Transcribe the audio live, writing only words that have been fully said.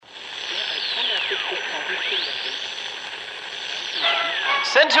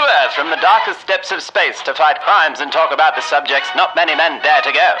Sent to Earth from the darkest depths of space to fight crimes and talk about the subjects not many men dare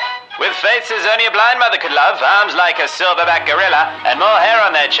to go. With faces only a blind mother could love, arms like a silverback gorilla, and more hair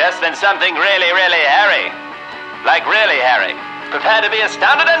on their chest than something really, really hairy. Like really hairy. Prepare to be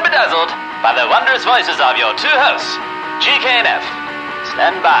astounded and bedazzled by the wondrous voices of your two hosts, GK and F.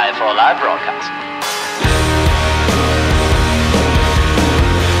 Stand by for live broadcast.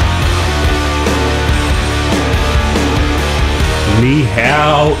 Ni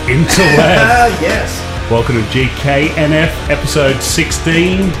hao interweb. Yes. Welcome to GKNF episode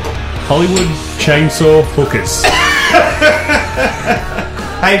 16, Hollywood Chainsaw Hookers.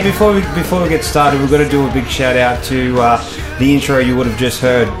 Hey, before we get started, we've got to do a big shout out to the intro you would have just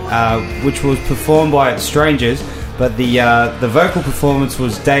heard, which was performed by Strangers, but the vocal performance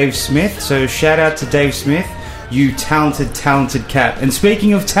was Dave Smith. So shout out to Dave Smith, you talented cat. And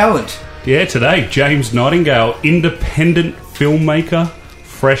speaking of talent, Yeah, today, James Nightingale, independent filmmaker,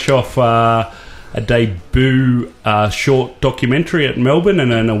 fresh off a debut short documentary at Melbourne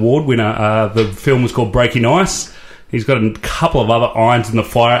and an award winner. The film was called Breaking Ice. He's got a couple of other irons in the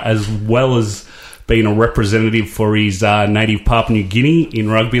fire, as well as being a representative for his native Papua New Guinea in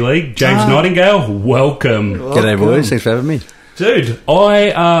rugby league. James Nightingale, welcome. G'day, boys. Thanks for having me. Dude,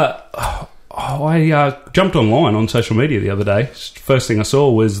 I jumped online on social media the other day. First thing I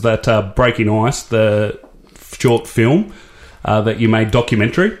saw was that Breaking Ice, the short film that you made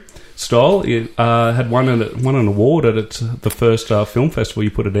documentary style. It had won an award at the first film festival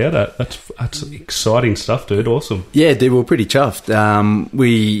you put it out at. That's exciting stuff, dude. Awesome. Yeah, dude, we were pretty chuffed.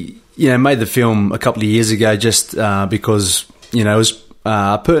 We made the film a couple of years ago just because it was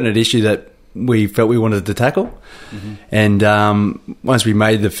a pertinent issue that we felt we wanted to tackle. Mm-hmm. And once we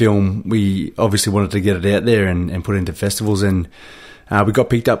made the film, we obviously wanted to get it out there and put it into festivals. And we got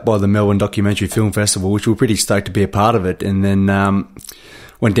picked up by the Melbourne Documentary Film Festival, which we were pretty stoked to be a part of it. And then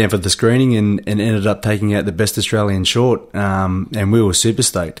went down for the screening and ended up taking out the Best Australian Short. And we were super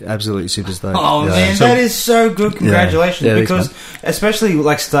stoked, absolutely super stoked. oh man, that is so good. Congratulations. Yeah, because especially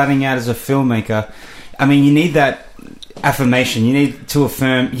like starting out as a filmmaker, I mean, you need that affirmation. You need to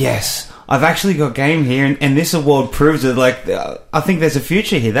affirm, yes, I've actually got game here, and this award proves it. Like, I think there's a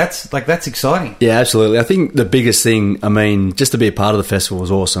future here. That's exciting. Yeah, absolutely. I think the biggest thing, I mean, just to be a part of the festival was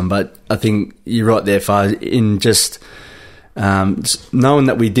awesome, but I think you're right there, Far, in just knowing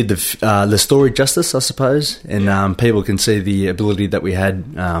that we did the story justice, I suppose, and people can see the ability that we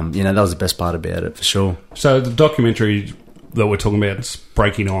had. That was the best part about it, for sure. So the documentary that we're talking about is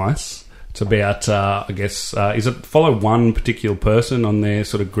Breaking Ice. It's about, is it follow one particular person on their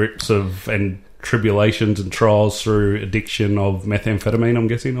sort of grips of and tribulations and trials through addiction of methamphetamine, I'm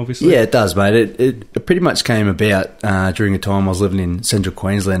guessing, obviously? Yeah, it does, mate. It pretty much came about during a time I was living in central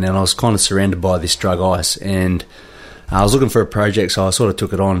Queensland, and I was kind of surrounded by this drug ice, and I was looking for a project, so I sort of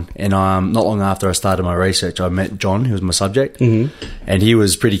took it on. And not long after I started my research, I met John, who was my subject, and he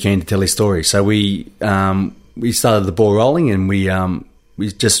was pretty keen to tell his story. So we started the ball rolling, and we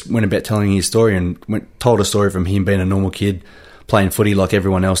just went about telling his story and told a story from him being a normal kid, playing footy like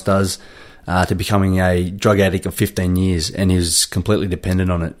everyone else does, to becoming a drug addict of 15 years, and he was completely dependent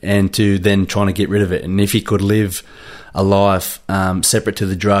on it, and to then trying to get rid of it. And if he could live a life separate to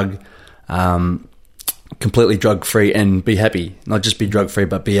the drug, completely drug-free and be happy, not just be drug-free,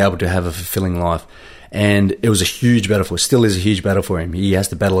 but be able to have a fulfilling life. And it was a huge battle for him. Still is a huge battle for him. He has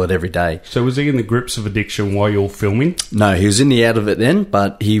to battle it every day. So was he in the grips of addiction while you're filming? No, he was in the out of it then,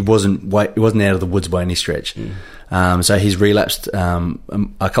 but he wasn't out of the woods by any stretch. So he's relapsed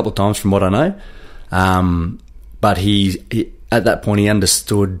a couple of times from what I know. But he at that point he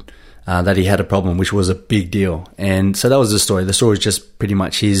understood that he had a problem, which was a big deal. And so that was the story. The story was just pretty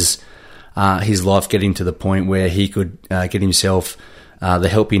much his life getting to the point where he could get himself the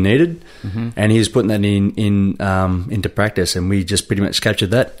help he needed, and he was putting that into practice, and we just pretty much captured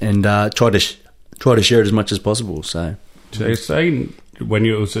that and try to share it as much as possible. So you're saying when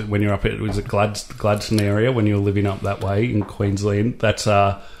you're up at, was it Gladstone area, when you were living up that way in Queensland, that's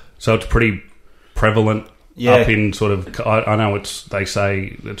so it's pretty prevalent up in sort of, I know it's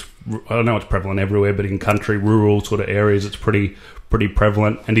prevalent everywhere, but in country, rural sort of areas, it's pretty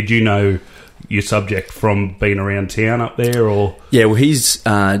prevalent. And did you know your subject from being around town up there, or? Yeah, well, he's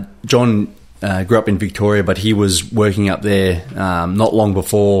John grew up in Victoria, but he was working up there not long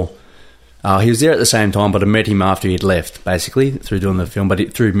before. He was there at the same time, but I met him after he'd left, basically, through doing the film,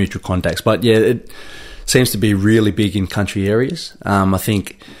 but through mutual contacts. But yeah, it seems to be really big in country areas. I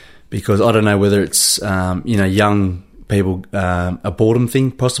think because I don't know whether it's young people, a boredom thing,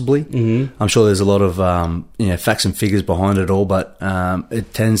 possibly. I'm sure there's a lot of facts and figures behind it all, but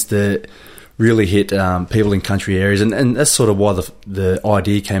it tends to really hit people in country areas, and that's sort of why the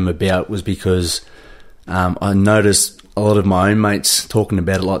idea came about, was because I noticed a lot of my own mates talking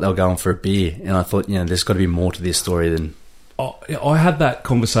about it like they were going for a beer, and I thought, there's got to be more to this story than... I had that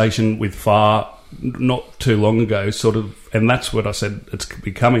conversation with Far not too long ago, sort of, and that's what I said. It's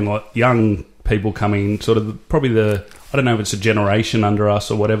becoming like young people coming, sort of probably I don't know if it's a generation under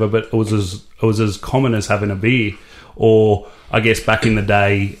us or whatever, but it was as common as having a beer. Or I guess back in the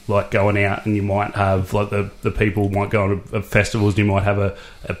day, like going out and you might have, like the people might go on festivals and you might have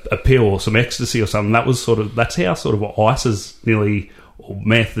a pill or some ecstasy or something. That's how sort of ice is nearly, or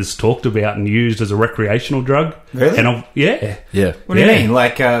meth is talked about and used as a recreational drug. Really? And yeah. What do you mean?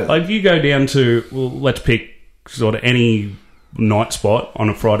 Like if you go down to, let's pick sort of any night spot on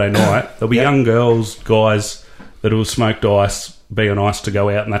a Friday night, there'll be young girls, guys that will smoke ice, be on ice to go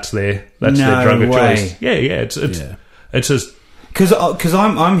out, and that's their drug of choice. Yeah. It's just because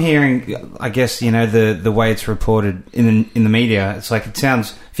I'm hearing, I guess, the way it's reported in the media. It's like, it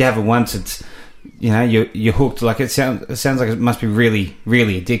sounds, if you have it once, it's you're hooked. Like it sounds like it must be really,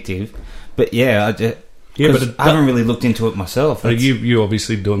 really addictive. But I haven't really looked into it myself. You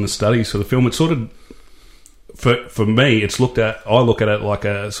obviously doing the studies for the film. It's sort of, for me, I look at it like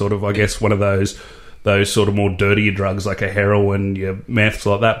a sort of, I guess, one of those sort of more dirtier drugs, like a heroin, your meths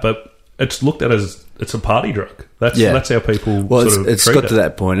like that. But it's looked at as it's a party drug. That's how people it's got to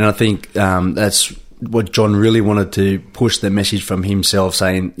that point, and I think that's what John really wanted to push, the message from himself,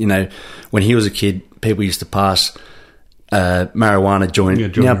 saying, when he was a kid, people used to pass marijuana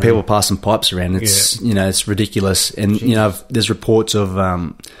joint. Now people passing pipes around. It's it's ridiculous, and there's reports of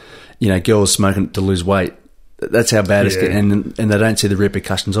girls smoking to lose weight. That's how bad it's getting, and they don't see the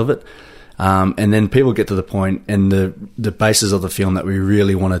repercussions of it. And then people get to the point, and the basis of the film that we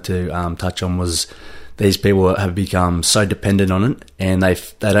really wanted to touch on was these people have become so dependent on it, and they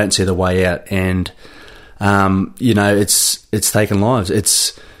don't see the way out. And it's taken lives.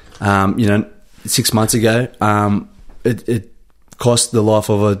 It's 6 months ago, it cost the life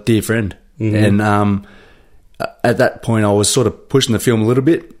of a dear friend, and at that point, I was sort of pushing the film a little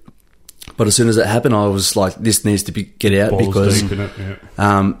bit. But as soon as it happened, I was like, this needs to get out. Balls because deep in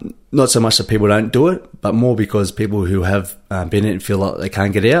it, not so much that people don't do it, but more because people who have been in it feel like they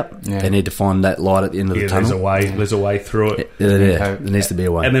can't get out. They need to find that light at the end of the tunnel. There's a way through it. There needs to be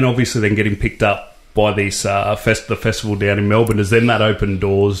a way. And then obviously then getting picked up by this the festival down in Melbourne, has then that opened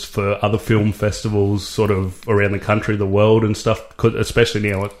doors for other film festivals sort of around the country, the world and stuff, especially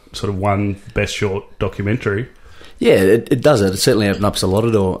now it sort of won Best Short Documentary. Yeah, it does it. It certainly opens up a lot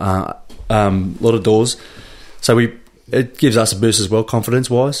of doors. So it gives us a boost as well,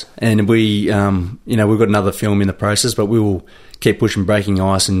 confidence-wise. And we've got another film in the process, but we will keep pushing Breaking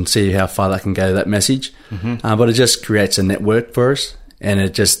Ice and see how far that can go, that message. But it just creates a network for us, and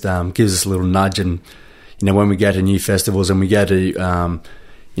it just gives us a little nudge. And, when we go to new festivals and we go to,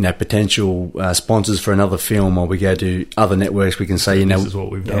 potential sponsors for another film, or we go to other networks, we can say, this is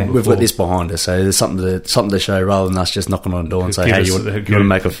what we've done. We've got this behind us, so there's something to show rather than us just knocking on the door and say, "Hey, you want to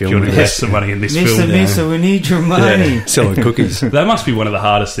make a film? You want to invest some money in this film? Mister, we need your money." Selling cookies. That must be one of the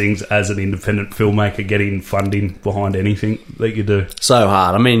hardest things as an independent filmmaker, getting funding behind anything that you do. So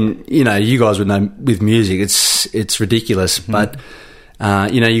hard. I mean, you guys would know with music, it's ridiculous, but.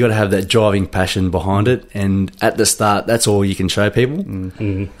 You got to have that driving passion behind it, and at the start, that's all you can show people.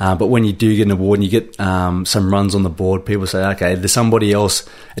 But when you do get an award and you get some runs on the board, people say, okay, there's somebody else.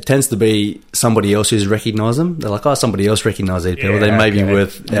 It tends to be somebody else who's recognised them. They're like, somebody else recognised these people. They may be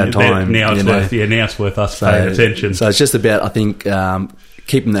worth our time. Now it's worth us paying attention. So it's just about, I think,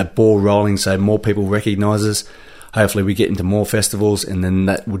 keeping that ball rolling so more people recognise us. Hopefully we get into more festivals, and then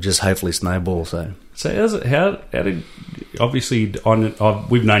that would just hopefully snowball. So how did obviously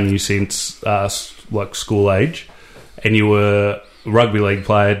we've known you since like school age, and you were a rugby league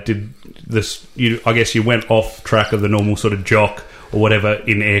player. Did this? I guess you went off track of the normal sort of jock or whatever,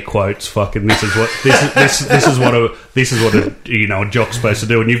 in air quotes. Fucking this is what a jock's supposed to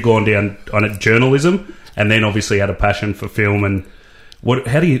do, and you've gone down on it journalism, and then obviously had a passion for film and.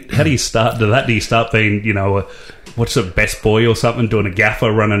 How do you start to that? Do you start being, what's a best boy or something, doing a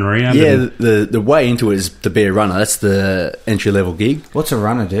gaffer, running around? Yeah, the way into it is to be a runner. That's the entry-level gig. What's a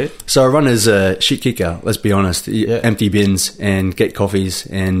runner, dude? So a runner's a shit kicker, let's be honest. Empty bins and get coffees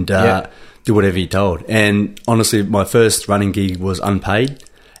and do whatever you're told. And honestly, my first running gig was unpaid.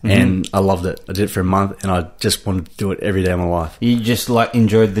 And I loved it. I did it for a month, and I just wanted to do it every day of my life. You just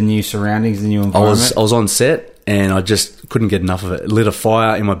enjoyed the new surroundings, the new environment? I was on set, and I just couldn't get enough of it. It lit a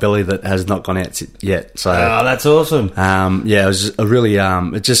fire in my belly that has not gone out yet. So, that's awesome. It was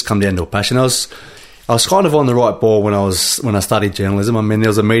it just come down to a passion. I was I was kind of on the right ball when I studied journalism. I mean, there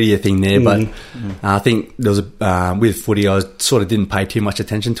was a media thing there, but I think there was with footy, I sort of didn't pay too much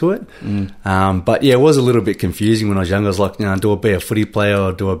attention to it. But yeah, it was a little bit confusing when I was younger. I was like, do I be a footy player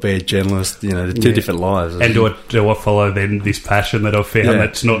or do I be a journalist? The two different lives. And do I follow then this passion that I've found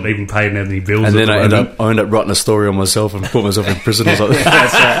that's not even paying any bills? And then I end up writing a story on myself and put myself in prison or something.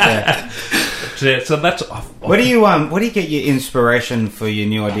 That's right. Yeah. So that's Where do you get your inspiration for your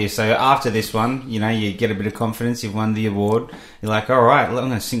new ideas? So after this one, you get a bit of confidence. You've won the award. You're like, all right, I'm going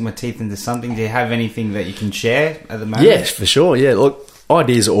to sink my teeth into something. Do you have anything that you can share at the moment? Yes, for sure. Yeah, look,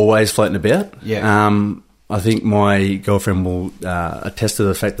 ideas are always floating about. Yeah. I think my girlfriend will attest to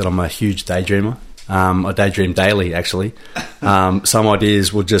the fact that I'm a huge daydreamer. I daydream daily, actually. Some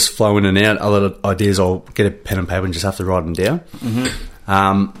ideas will just flow in and out. Other ideas, I'll get a pen and paper and just have to write them down.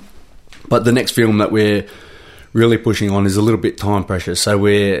 Mm-hmm. But the next film that we're really pushing on is a little bit time pressure. So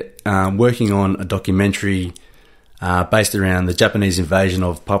we're working on a documentary based around the Japanese invasion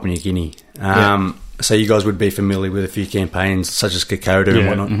of Papua New Guinea. So you guys would be familiar with a few campaigns such as Kokoda and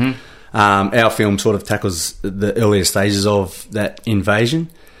whatnot. Mm-hmm. Our film sort of tackles the earlier stages of that invasion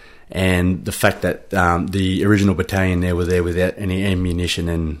and the fact that the original battalion there were there without any ammunition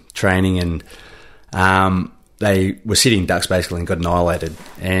and training, and they were sitting ducks basically and got annihilated.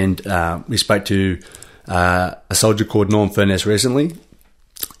 And we spoke to a soldier called Norm Furness recently,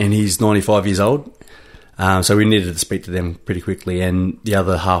 and he's 95 years old. So we needed to speak to them pretty quickly. And the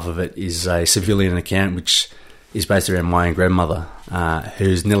other half of it is a civilian account, which is based around my own grandmother,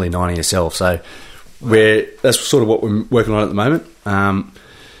 who's nearly 90 herself. So that's sort of what we're working on at the moment.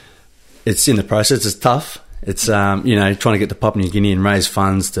 It's in the process. It's tough. It's, trying to get to Papua New Guinea and raise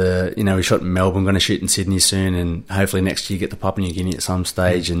funds to, we shot in Melbourne, going to shoot in Sydney soon, and hopefully next year get to Papua New Guinea at some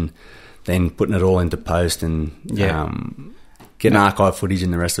stage, and then putting it all into post and getting archive footage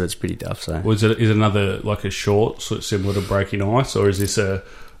and the rest of it's pretty tough. So, is it another, like a short, sort of similar to Breaking Ice, or is this a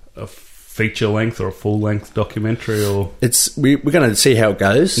feature length or a full length documentary? Or we're going to see how it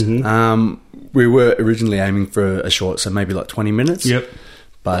goes. Mm-hmm. We were originally aiming for a short, so maybe like 20 minutes. Yep.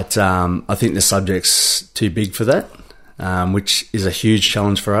 But I think the subject's too big for that, which is a huge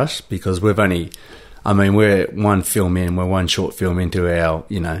challenge for us because we're one film in, we're one short film into our,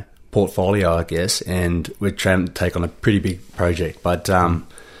 portfolio, I guess, and we're trying to take on a pretty big project. But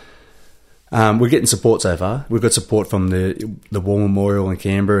we're getting support so far. We've got support from the War Memorial in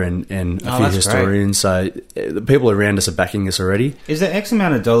Canberra and a few historians. Great. So the people around us are backing us already. Is there X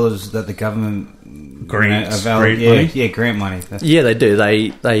amount of dollars that the government grant money? Yeah, grant money. Yeah, they do.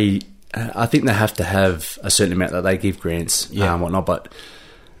 They I think they have to have a certain amount that they give grants and whatnot. But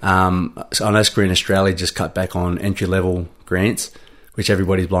so I know Screen Australia just cut back on entry level grants, which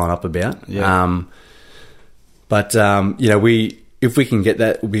everybody's blowing up about. Yeah. If we can get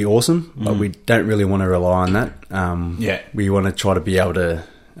that, it would be awesome. But we don't really want to rely on that. We want to try to be able to,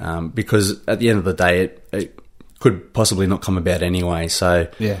 because at the end of the day, it could possibly not come about anyway. So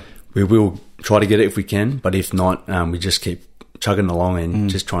we will try to get it if we can. But if not, we just keep chugging along and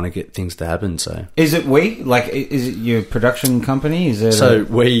just trying to get things to happen. So is it is it your production company?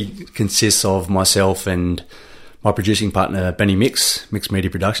 We consists of myself and my producing partner Benny Mix Media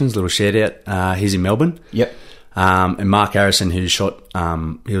Productions. Little shout out. He's in Melbourne. Yep. And Mark Harrison, who shot,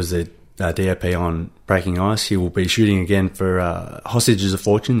 he was the DOP on Breaking Ice. He will be shooting again for Hostages of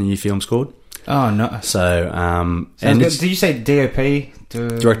Fortune, the new film's called. Oh, no. So, did you say DOP?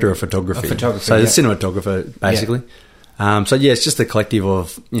 Director of Photography. So the cinematographer, basically. Yeah. It's just a collective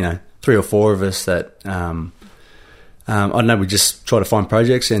of, 3 or 4 of us that, I don't know, we just try to find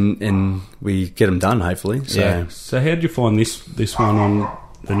projects and we get them done, hopefully. So, So how did you find this one on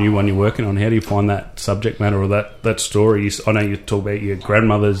the new one you're working on? How do you find that subject matter or that story? I know you talk about your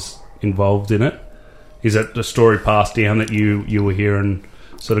grandmother's involved in it. Is that the story passed down that you were hearing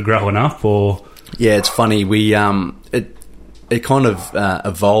sort of growing up, or? Yeah, it's funny. We it kind of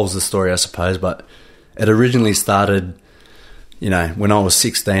evolves the story, I suppose, but it originally started, when I was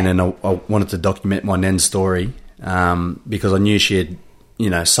 16 and I wanted to document my nan's story because I knew she had,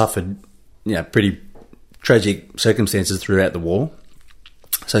 suffered, pretty tragic circumstances throughout the war.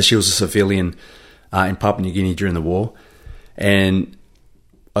 So she was a civilian in Papua New Guinea during the war, and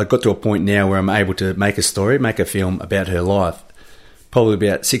I got to a point now where I'm able to make a film about her life. Probably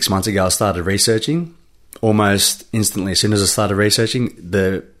about 6 months ago, I started researching. Almost instantly, as soon as I started researching,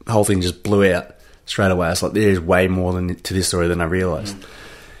 the whole thing just blew out straight away. I was like, there's way more to this story than I realised.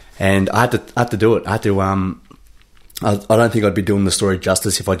 And I had to do it. I had to. I don't think I'd be doing the story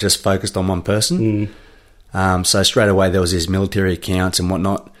justice if I just focused on one person. So straight away there was these military accounts and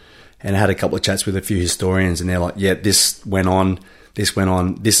whatnot, and I had a couple of chats with a few historians, and they're like, yeah, this went on,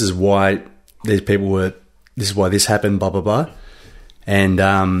 this is why these people were, this is why this happened, blah blah blah, and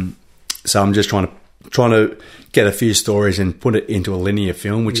so I'm just trying to get a few stories and put it into a linear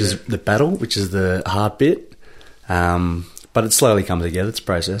film, which is the battle, which is the hard bit, but it slowly comes together. It's a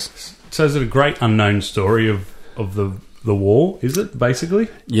process. So is it a great unknown story of the war? Is it basically?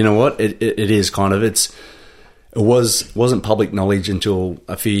 You know what? It is kind of. It wasn't public knowledge until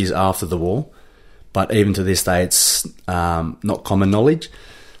a few years after the war, but even to this day, it's not common knowledge.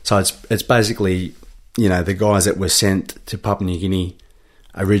 So it's basically, you know, the guys that were sent to Papua New Guinea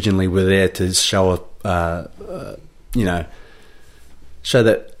originally were there to show show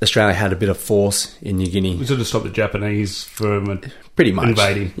that Australia had a bit of force in New Guinea. We sort of stopped the Japanese from pretty much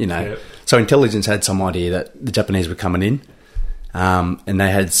invading. You know, yeah. So intelligence had some idea that the Japanese were coming in, and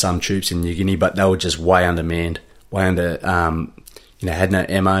they had some troops in New Guinea, but they were just way undermanned, had no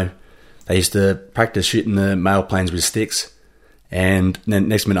ammo. They used to practice shooting the mail planes with sticks, and then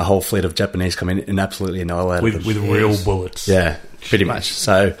next minute a whole fleet of Japanese come in and absolutely annihilate them. With real bullets. Yeah, pretty much.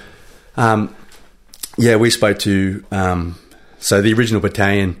 So, we spoke to... so the original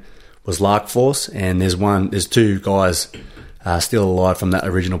battalion was Lark Force, and there's two guys still alive from that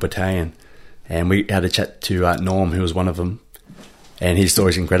original battalion. And we had a chat to Norm, who was one of them, and his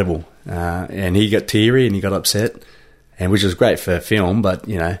story's incredible. And he got teary and he got upset, and which was great for film, but,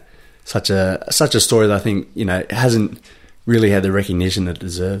 you know, such a story that I think, you know, hasn't really had the recognition it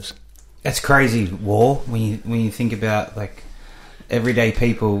deserves. That's crazy, war, when you think about, like, everyday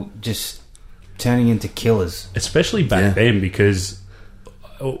people just turning into killers. Especially back then, because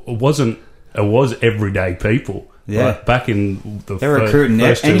it was everyday people. Yeah. Like back in the they're recruiting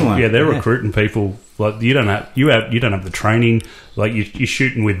anyone. Yeah, they're recruiting people. Like you don't have the training. Like you're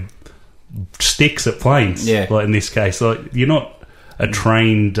shooting with sticks at planes. Yeah. Like in this case, like you're not a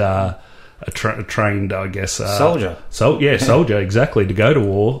trained, I guess, soldier. Soldier exactly to go to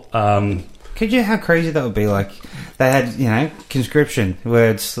war. Could you? How crazy that would be? Like they had, you know, conscription where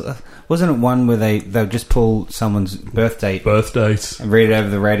it's. Wasn't it one where they'll just pull someone's birthdays and read it over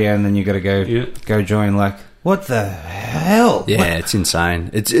the radio, and then you got to go join? Like, what the hell? Yeah, it's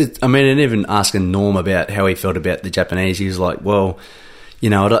insane. I mean, and even asking Norm about how he felt about the Japanese, he was like, well, you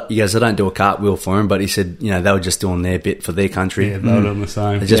know, he goes, I don't do a cartwheel for him, but he said, you know, they were just doing their bit for their country. Yeah, they were doing the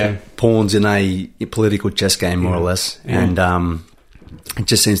same. They're just pawns in a political chess game, more or less. Yeah. And it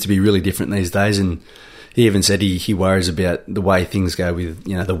just seems to be really different these days. And he even said he worries about the way things go with,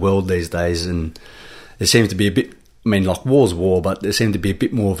 you know, the world these days, and there seems to be a bit. I mean, like war's war, but there seemed to be a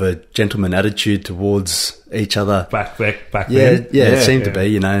bit more of a gentleman attitude towards each other. Back then. It seemed to be.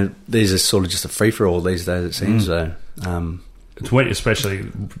 You know, these are sort of just a free for all these days. It seems so. It's when, especially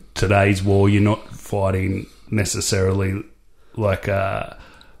today's war, you're not fighting necessarily like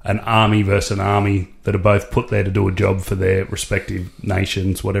an army versus an army that are both put there to do a job for their respective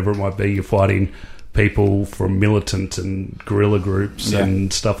nations, whatever it might be. You're fighting people from militant and guerrilla groups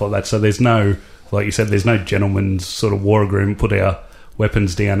and stuff like that. So there's no, like you said, there's no gentleman's sort of war agreement. Put our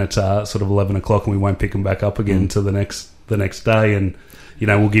weapons down at sort of 11 o'clock and we won't pick them back up again until the next day. And, you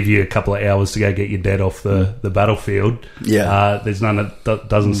know, we'll give you a couple of hours to go get your dead off the battlefield. Yeah. There's none that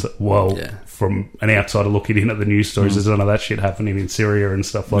doesn't... from an outsider looking in at the news stories, there's none of that shit happening in Syria and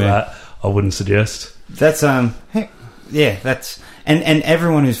stuff like that. I wouldn't suggest. That's... that's... And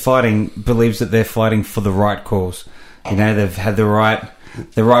everyone who's fighting believes that they're fighting for the right cause. You know, they've had the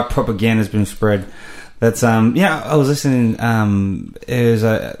right propaganda has been spread. That's I was listening. It was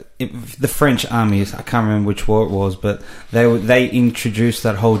the French armies. I can't remember which war it was, but they introduced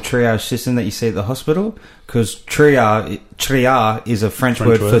that whole triage system that you see at the hospital, because triage is a French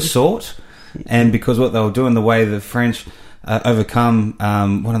word for sort, and because what they were doing, the way the French overcome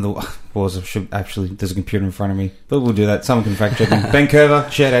one of the wars. Actually, there's a computer in front of me, but we'll do that. Someone can fact check me. Ben Curver,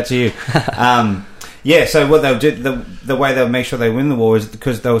 shout out to you. So what they'll do, the way they'll make sure they win the war is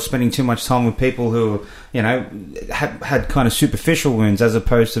because they were spending too much time with people who, you know, had kind of superficial wounds, as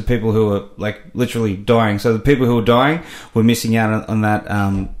opposed to people who were like literally dying. So the people who were dying were missing out on that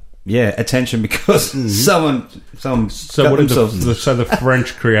attention because someone So the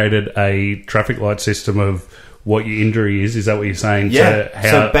French created a traffic light system of what your injury is that what you're saying? Yeah.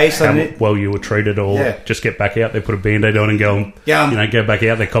 So based on it, well, you were treated, or just get back out there, put a Band-Aid on and go, go back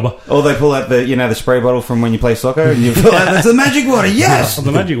out there, cobber. Or they pull out the spray bottle from when you play soccer and you pull out, that's the magic water, yes!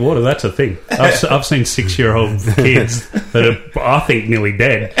 The magic water, that's a thing. I've seen 6-year-old kids that are, I think, nearly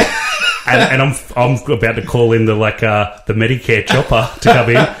dead. And I'm about to call in the Medicare chopper to come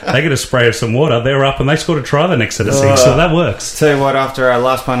in. They get a spray of some water. They're up and they scored a try the next set of 6. So that works. Tell you what, after our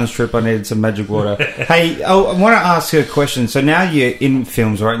last partners trip, I needed some magic water. Hey, I want to ask you a question. So now you're in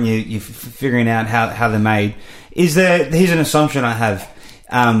films, right? And you're figuring out how they're made. Here's an assumption I have.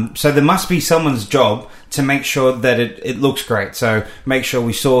 So there must be someone's job to make sure that it looks great. So make sure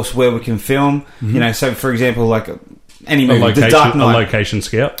we source where we can film. You know, so for example, like any movie, The Dark Knight. A location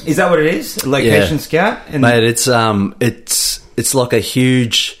scout. Is that what it is? A location scout? And mate, it's like a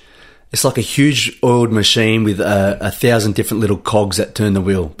huge... It's like a huge oiled machine with 1,000 different little cogs that turn the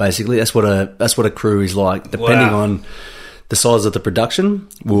wheel. Basically, that's what a crew is like. Depending on the size of the production,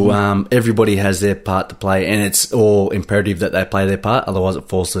 everybody has their part to play, and it's all imperative that they play their part. Otherwise, it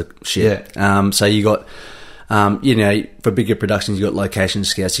falls to shit. Yeah. So you got, for bigger productions, you got location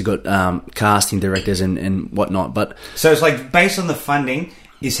scouts, you got casting directors and whatnot. But so it's like based on the funding,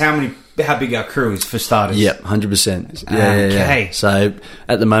 is how big our crew is for starters. Yep, 100%. Okay. Yeah. So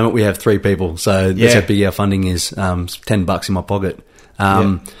at the moment we have 3 people. So that's how big our funding is. $10 in my pocket.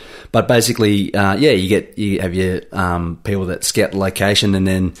 But basically, you have your people that scout the location, and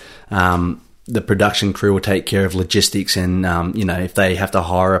then the production crew will take care of logistics and if they have to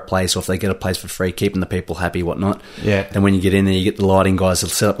hire a place or if they get a place for free, keeping the people happy, whatnot. Yeah. And when you get in there, you get the lighting guys to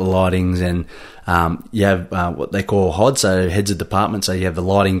set up the lightings, and you have what they call HOD, so heads of department. So you have the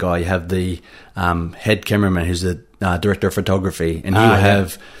lighting guy, you have the head cameraman who's the director of photography, and he'll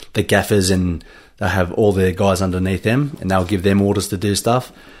have the gaffers, and they'll have all the guys underneath them, and they'll give them orders to do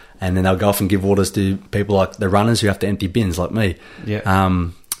stuff. And then they'll go off and give orders to people like the runners who have to empty bins, like me. Yeah.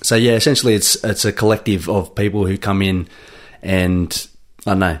 So yeah, essentially it's a collective of people who come in and,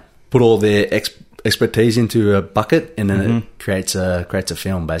 I don't know, put all their expertise into a bucket, and then it creates a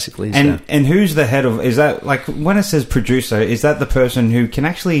film, basically. And who's the head of... Is that, like, when it says producer, is that the person who can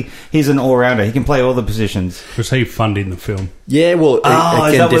actually... He's an all-rounder. He can play all the positions. Was he funding the film? Yeah, well, is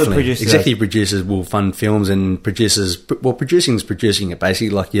that definitely. what the producer Executive producers will fund films, and producers... Well, producing is producing it,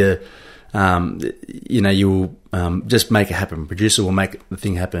 basically. Like, you will just make it happen. Producer will make the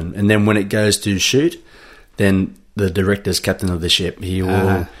thing happen. And then when it goes to shoot, then the director's captain of the ship. He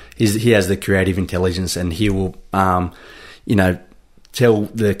will... He has the creative intelligence, and he will, tell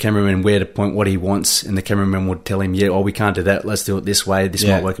the cameraman where to point what he wants, and the cameraman would tell him, we can't do that, let's do it this way, this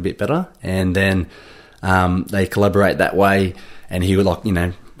might work a bit better. And then they collaborate that way, and he would,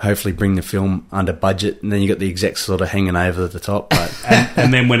 hopefully bring the film under budget, and then you got the execs sort of hanging over the top. But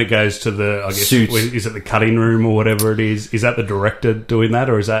and then when it goes to the, I guess, Suits. Is it the cutting room or whatever it is that the director doing that,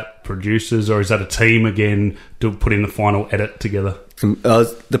 or is that producers, or is that a team again to put in the final edit together?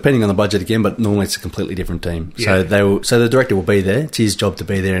 Depending on the budget again, but normally it's a completely different team. Yeah. So the director will be there. It's his job to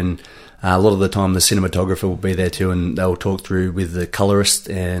be there, and a lot of the time the cinematographer will be there too, and they'll talk through with the colorist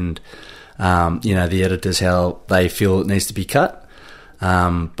and the editors how they feel it needs to be cut.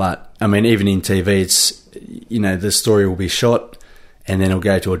 But I mean, even in TV, it's the story will be shot, and then it'll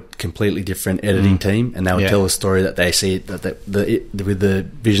go to a completely different editing team, and they'll tell a story that they see with the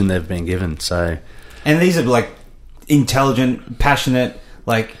vision they've been given. So, and these are like intelligent, passionate,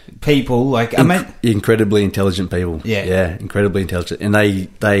 like people. Like incredibly intelligent people. Yeah, incredibly intelligent, and they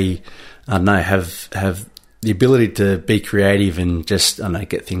I don't know, have the ability to be creative and just, I don't know,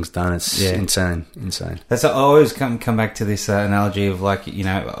 get things done. It's insane. That's I always come back to this analogy of, like,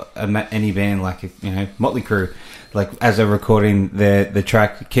 any band, like, Motley Crue, like, as they're recording the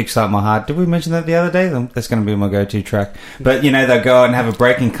track Kickstart My Heart. Did we mention that the other day? That's going to be my go-to track. But, they'll go out and have a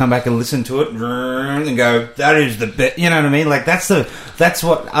break and come back and listen to it and go, that is the bit. You know what I mean? Like, that's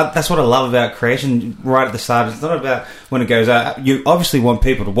what I love about creation right at the start. It's not about when it goes out. You obviously want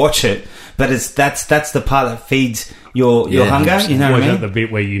people to watch it, but that's the part that feeds your hunger. You know what I mean? The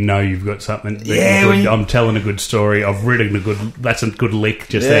bit where you've got something. I'm telling a good story. I've written that's a good lick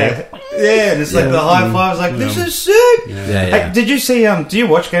just there. Yeah, and it's like the high fives. Like, this is sick. Hey, did you see? Do you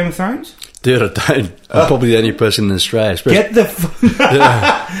watch Game of Thrones? Dude, I don't. I'm probably the only person in Australia. Get the.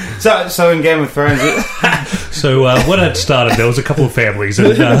 So in Game of Thrones. So when it started, there was a couple of families, and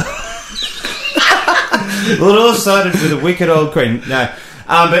well, it all started with a wicked old queen. No.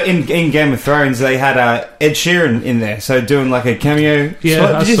 But in Game of Thrones, they had Ed Sheeran in there, so doing like a cameo.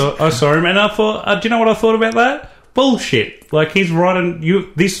 Yeah, I saw him, and I thought, do you know what I thought about that? Bullshit! Like, he's writing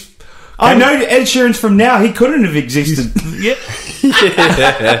this. I know Ed Sheeran's from Now. He couldn't have existed. Yeah.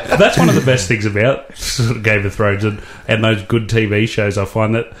 That's one of the best things about sort of Game of Thrones and those good TV shows. I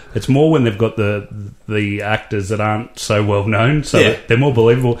find that it's more when they've got the actors that aren't so well known, so they're more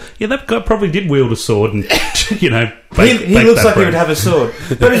believable. Yeah, that guy probably did wield a sword, and he looks like he would have a sword.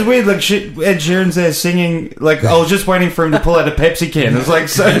 But it's weird. Like, Ed Sheeran's there singing. Like, I was just waiting for him to pull out a Pepsi can. It was like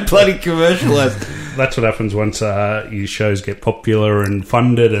so bloody commercialised. That's what happens once your shows get popular and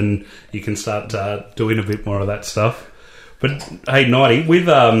funded, and you can start doing a bit more of that stuff. But hey, Nighty, with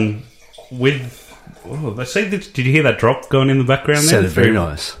they say this, did you hear that drop going in the background there? Sounded very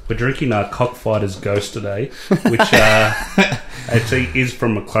nice. We're drinking Cockfighter's Ghost today, which actually is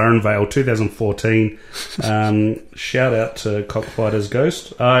from McLaren Vale 2014. Shout out to Cockfighter's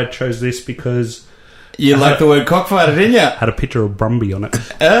Ghost. I chose this because You like the word cockfighter, didn't you? had a picture of Brumby on it.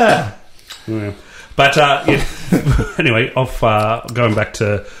 Ah. Yeah. But anyway, going back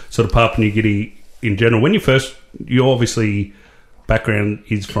to sort of Papua New Guinea in general. When you obviously background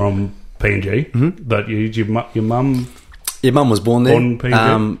is from PNG, but your mum. Your mum was born there. Born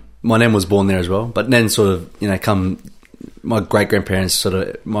PNG? My nan was born there as well, but then sort of my great grandparents sort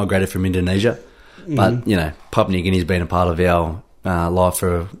of migrated from Indonesia, but Papua New Guinea's been a part of our life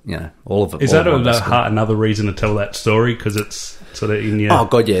for all of it. Is that another reason to tell that story because it's sort of in your... Oh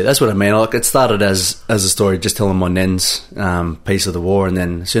god, yeah, that's what I mean. Like it started as a story, just telling my nan's piece of the war, and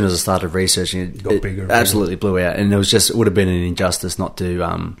then as soon as I started researching it absolutely blew out, and it would have been an injustice not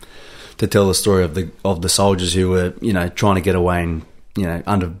to tell the story of the soldiers who were trying to get away and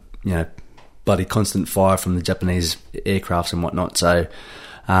under bloody constant fire from the Japanese aircrafts and whatnot. So,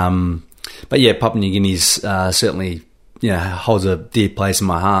 but yeah, Papua New Guinea's certainly. Holds a dear place in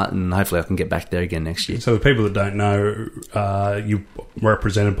my heart, and hopefully I can get back there again next year. So the people that don't know, you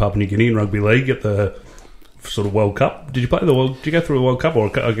represented Papua New Guinea in rugby league at the sort of World Cup. Did you play Did you go through the World Cup?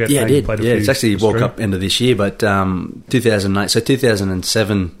 Yeah, I did. It's actually World Cup end of this year, but 2008. So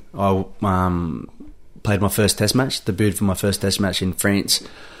 2007, I played my first Test match. Debuted for my first Test match in France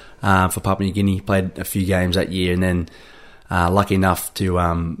for Papua New Guinea. Played a few games that year, and then lucky enough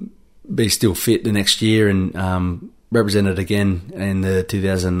to be still fit the next year and. Represented again in the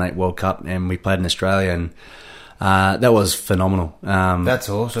 2008 World Cup, and we played in Australia, and that was phenomenal. That's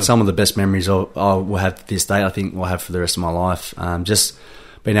awesome. Some of the best memories I will have to this day, I think we'll have for the rest of my life. Just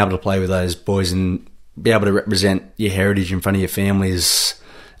being able to play with those boys and be able to represent your heritage in front of your family is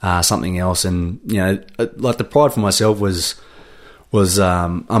something else. And like the pride for myself was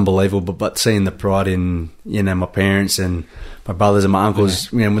unbelievable. But seeing the pride in my parents and my brothers and my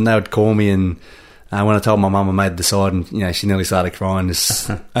uncles, when they would call me and. When I told my mum I made the side, and she nearly started crying. It's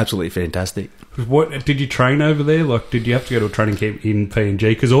absolutely fantastic. What did you train over there? Like, did you have to go to a training camp in PNG?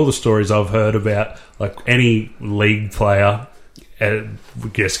 Because all the stories I've heard about, like any league player,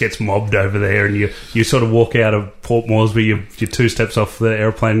 just gets mobbed over there, and you sort of walk out of Port Moresby, you're 2 steps off the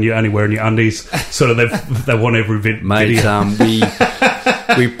airplane, you're only wearing your undies. Sort of, they want every bit. Mate,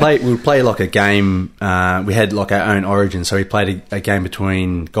 we would play like a game. We had like our own origin, so we played a game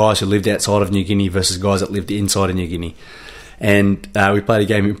between guys who lived outside of New Guinea versus guys that lived inside of New Guinea, and we played a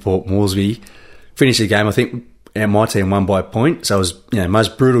game in Port Moresby. Finished the game, I think my team won by a point. So it was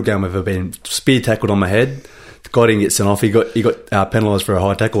most brutal game I've ever been. Spear tackled on my head. The guy didn't get sent off. He got penalised for a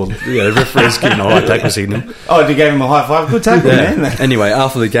high tackle. The referee's giving a high tackle signal. Oh, they gave him a high five. Good tackle, man. Anyway,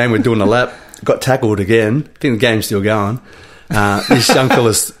 after the game, we're doing a lap. Got tackled again. I think the game's still going. This young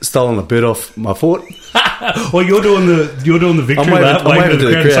fella's stolen a boot off my foot. Well, you're doing the victory lap. I'm waving to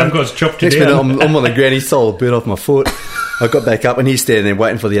the crowd. Some guy's chopped you Next down. minute, I'm on the ground. He stole a boot off my foot. I got back up and he's standing there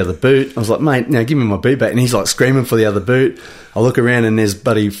waiting for the other boot. I was like, mate, now give me my boot back. And he's like screaming for the other boot. I look around and there's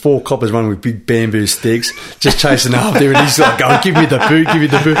 4 coppers running with big bamboo sticks just chasing after him, and he's like, oh, give me the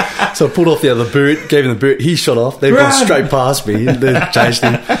boot. So I pulled off the other boot, gave him the boot. He shot off. They've gone straight past me. They chased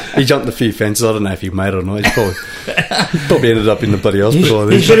him. He jumped a few fences. I don't know if he made it or not. He probably ended up in the bloody hospital.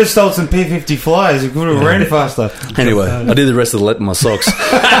 He should have stole some P50 flyers. He could have ran faster. Anyway, I did the rest of the lap in my socks.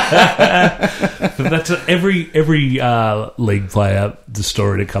 That's every league player, the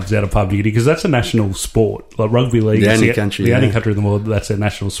story that comes out of Papua New Guinea, because that's a national sport. Like rugby league, the only country in the world that's their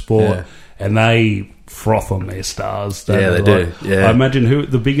national sport, and they froth on their stars. They do. Yeah, I imagine who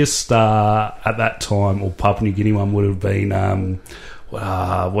the biggest star at that time, or Papua New Guinea one, would have been. Who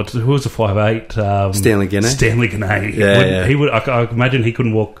was the 5'8"? Stanley Guinea. Stanley Guinea. He would. I imagine he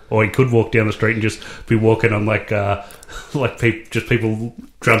couldn't walk, or he could walk down the street and just be walking on just people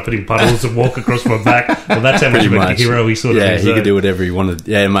jumping in puddles and walk across my back. Well, that's how much of a hero he sort of is. Yeah, he could do whatever he wanted.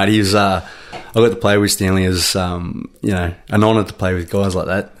 Yeah, mate, he was... I got to play with Stanley. It was, an honour to play with guys like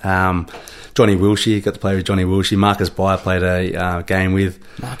that. Johnny Wilshere, got to play with Johnny Wilshere. Marcus Byer played a game with.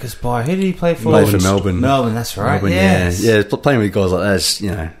 Marcus Byer, who did he play for? Played for Melbourne. Melbourne, that's right. Melbourne, yes. Yeah, playing with guys like that is,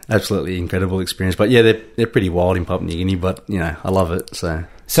 absolutely incredible experience. But yeah, they're pretty wild in Papua New Guinea, but, I love it. So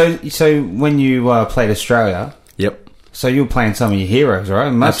when you played Australia... Yep. So you were playing some of your heroes,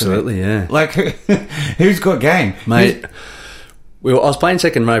 right? Absolutely, yeah. Like, who's got game? Mate... I was playing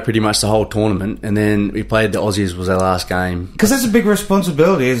second row pretty much the whole tournament, and then we played the Aussies was our last game. Because that's a big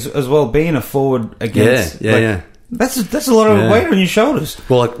responsibility as well, being a forward against... Yeah. That's a lot of weight on your shoulders.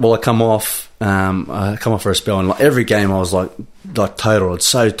 Well, I come off for a spell, and every game I was like total. I was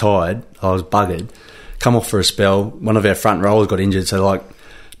so tired. I was buggered. Come off for a spell. One of our front rowers got injured, so like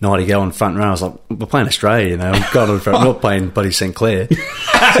Nightingale on front row. I was like, we're playing Australia, you know. I'm going on front, not playing bloody St Clair.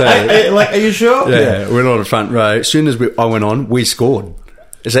 So, are you sure? Yeah, we're not on the front row. As soon as I went on, we scored.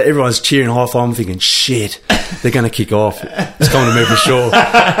 So everyone's cheering high five. I'm thinking, shit, they're going to kick off. It's coming to me for sure.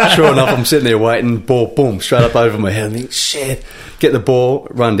 Sure enough, I'm sitting there waiting. Ball, boom, straight up over my head. I think, shit. Get the ball,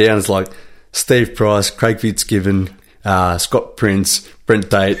 run down. It's like Steve Price, Craig Fitzgibbon, Scott Prince, Brent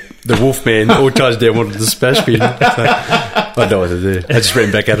Tate, the Wolfman, all charged down, wanted to smash me. So, I don't know what to do. I just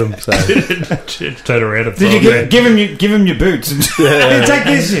ran back at him. So. Turn around and did you give him your boots? And Yeah. take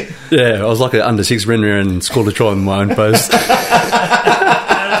this shit. Yeah, I was like an under 6 ran around and scored a try on my own post.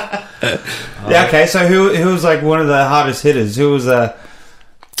 Yeah, okay, so who was like one of the hardest hitters? Who was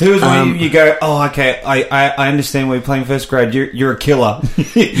when you go, oh, okay, I understand why you're playing first grade. You're a killer.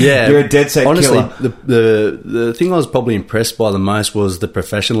 Yeah, you're a dead set honestly, killer. The thing I was probably impressed by the most was the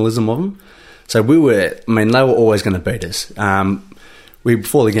professionalism of them. So they were always going to beat us.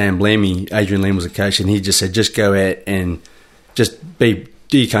 Before the game, Adrian Lamb was a coach, and he just said, just go out and just do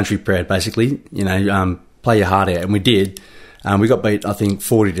your country proud, basically. You know, play your heart out, and we did. We got beat, I think,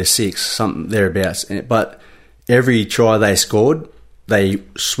 40-6, something thereabouts. But every try they scored, they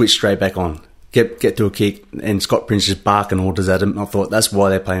switched straight back on. Get to a kick, and Scott Prince just barking orders at him. I thought that's why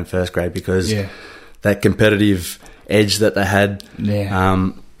they're playing first grade, because that competitive edge that they had. Yeah.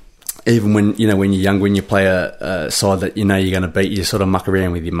 Even when you're young, when you play a side that you know you're going to beat, you sort of muck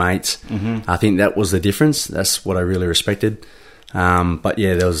around with your mates. Mm-hmm. I think that was the difference. That's what I really respected. But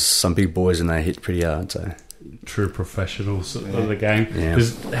yeah, there was some big boys and they hit pretty hard. So true professionals of the game. Yeah.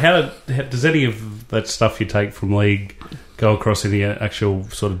 Does any of that stuff you take from league go across in your actual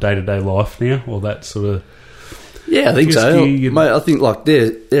sort of day-to-day life now, or that sort of? Yeah, I think so. Mate, I think like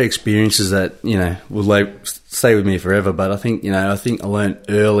they're experiences that will stay with me forever. But I think I learned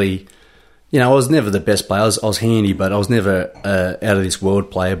early. I was never the best player. I was handy, but I was never out of this world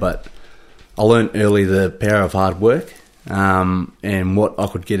player. But I learned early the power of hard work and what I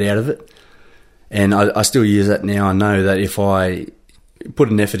could get out of it. And I still use that now. I know that if I put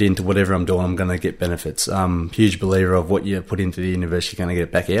an effort into whatever I'm doing, I'm going to get benefits. I'm a huge believer of what you put into the universe, you're going to get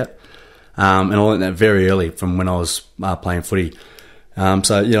it back out. And I learned that very early from when I was playing footy.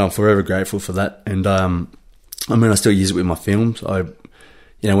 So, I'm forever grateful for that. And, I still use it with my films. When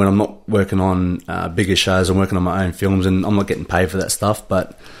I'm not working on bigger shows, I'm working on my own films and I'm not getting paid for that stuff.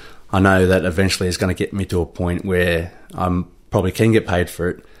 But I know that eventually it's going to get me to a point where I'm probably can get paid for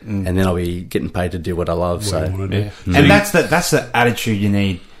it, and then I'll be getting paid to do what I love. And that's the attitude you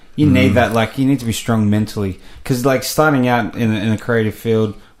need. You need that. Like, you need to be strong mentally, because like starting out in a creative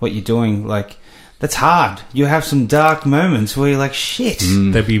field, what you're doing, like that's hard. You have some dark moments where you're like, shit.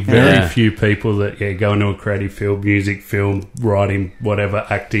 There'd be very few people that go into a creative field, music, film, writing, whatever,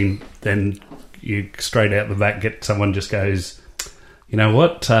 acting. Then you straight out the back get someone just goes, you know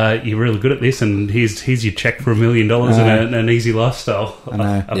what, you're really good at this, and here's your check for $1 million and an easy lifestyle.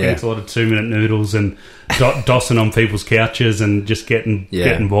 I think it's a lot of 2-minute noodles and dossing on people's couches and just getting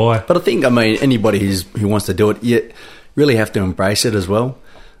by. But I think, anybody who wants to do it, you really have to embrace it as well.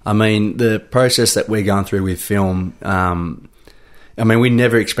 The process that we're going through with film, we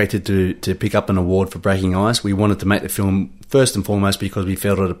never expected to pick up an award for Breaking Ice. We wanted to make the film first and foremost because we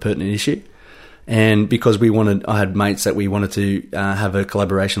felt it a pertinent issue. And because I had mates that we wanted to have a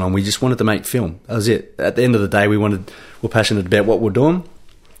collaboration on. We just wanted to make film. That was it. At the end of the day, we're passionate about what we're doing.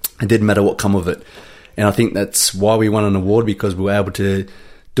 It didn't matter what come of it. And I think that's why we won an award, because we were able to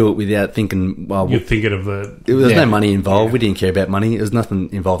do it without thinking, you're thinking of there's no money involved. Yeah. We didn't care about money. There's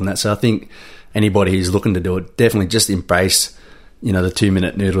nothing involved in that. So I think anybody who's looking to do it, definitely just embrace the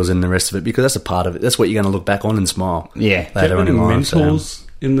 2-minute noodles and the rest of it, because that's a part of it. That's what you're going to look back on and smile. Yeah. Later on in life. Mentors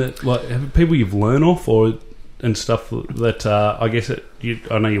in the people you've learned off and stuff that I guess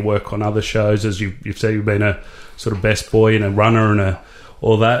I know you work on other shows, as you've said you've been a sort of best boy and a runner and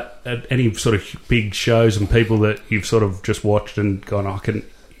all that. Any sort of big shows and people that you've sort of just watched and gone, I can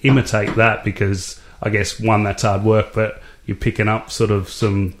imitate that, because I guess one, that's hard work, but you're picking up sort of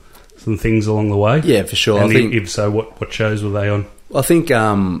some things along the way. Yeah, for sure. And I think, if so, what shows were they on? I think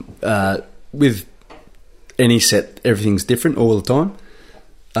with any set, everything's different all the time.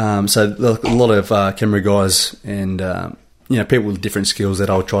 So a lot of camera guys and people with different skills that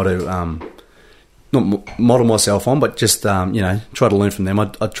I'll try to not model myself on, but just try to learn from them.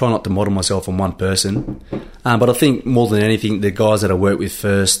 I try not to model myself on one person, but I think more than anything, the guys that I work with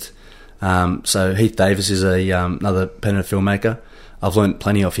first. So Heath Davis is another Penrith filmmaker. I've learnt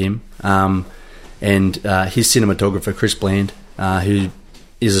plenty of him, and his cinematographer Chris Bland, who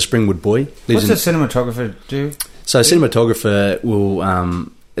is a Springwood boy. What's a cinematographer do? So a cinematographer will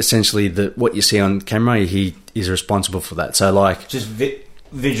essentially what you see on camera, he is responsible for that. So like just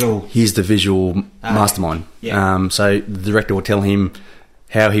visual. He's the visual mastermind. Yeah. So the director will tell him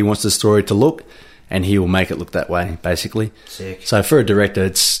how he wants the story to look, and he will make it look that way, basically. Sick. So for a director,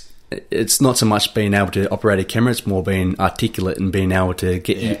 it's not so much being able to operate a camera; it's more being articulate and being able to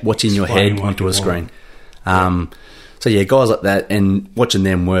get what's in your head onto a screen. So yeah, guys like that, and watching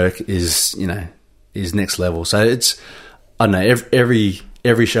them work is next level. So it's, I don't know, every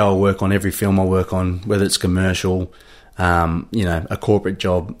show I work on, every film I work on, whether it's commercial, a corporate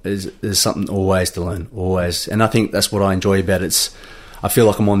job, there's something always to learn, always. And I think that's what I enjoy about it. I feel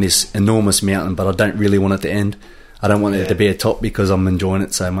like I'm on this enormous mountain, but I don't really want it to end. I don't want it to be a top because I'm enjoying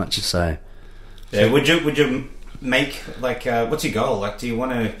it so much. So yeah, would you make like what's your goal? Like, do you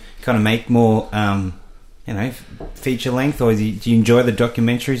want to kind of make more feature length, or do you enjoy the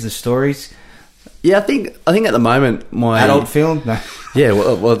documentaries, the stories? Yeah, I think at the moment my adult film. No. Yeah,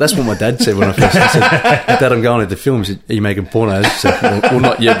 well, that's what my dad said when I first said, "Dad, I'm going into films. Are you making pornos?" I said, well,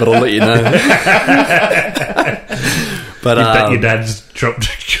 not yet, but I'll let you know. But your dad's got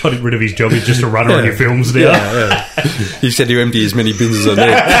rid of his job. He's just a runner on your films now. Yeah. He said you empty as many bins as I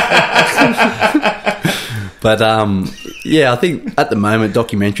need. But I think at the moment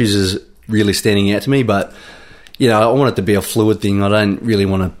documentaries is really standing out to me. But I want it to be a fluid thing. I don't really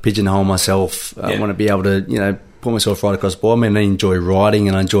want to pigeonhole myself. I want to be able to put myself right across the board. I mean, I enjoy writing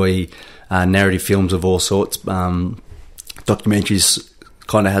and I enjoy narrative films of all sorts. Documentaries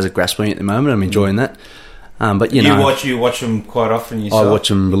kind of has a grasp on me at the moment. I'm enjoying that. But you watch them quite often yourself? I watch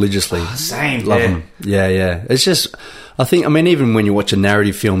them religiously. Same, love them. Yeah. It's just, I think, even when you watch a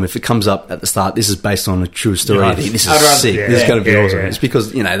narrative film, if it comes up at the start, this is based on a true story. I think this is sick. This is going to be awesome. Yeah. It's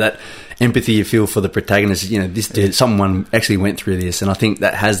because that empathy you feel for the protagonist. This dude, someone actually went through this, and I think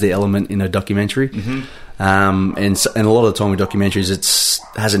that has the element in a documentary. Mm-hmm. And a lot of the time with documentaries, it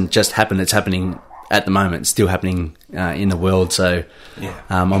hasn't just happened; it's happening at the moment. It's still happening in the world. So,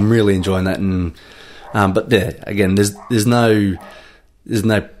 I'm really enjoying that. And but again, there's no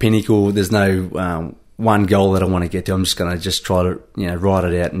pinnacle. There's no one goal that I want to get to. I'm just going to try to write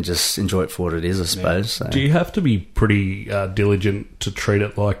it out and just enjoy it for what it is, I suppose. So. Do you have to be pretty diligent to treat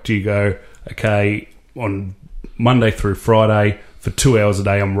it like? Do you go, okay, on Monday through Friday for 2 hours a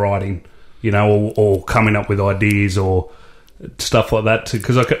day I'm writing, or coming up with ideas or stuff like that?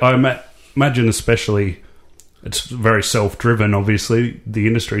 Because I imagine, especially, it's very self-driven, obviously, the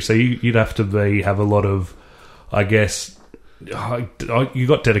industry. So you'd have to have a lot of, I guess. You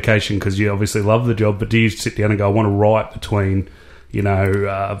got dedication because you obviously love the job, but do you sit down and go, I want to write between,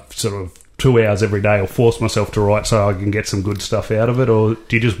 sort of 2 hours every day, or force myself to write so I can get some good stuff out of it? Or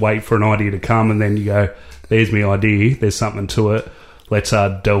do you just wait for an idea to come and then you go, there's my idea, there's something to it, let's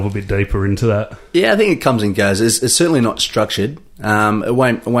delve a bit deeper into that? Yeah, I think it comes and goes. It's certainly not structured. It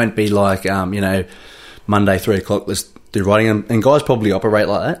won't be like, Monday, 3 o'clock, let's do writing. And guys probably operate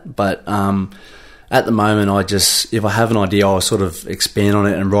like that, but at the moment, if I have an idea, I'll sort of expand on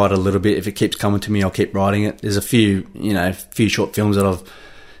it and write a little bit. If it keeps coming to me, I'll keep writing it. There's a few short films that I've,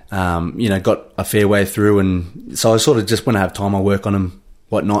 got a fair way through, and so I sort of just when I have time, I work on them,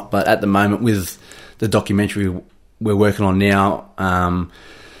 whatnot. But at the moment, with the documentary we're working on now,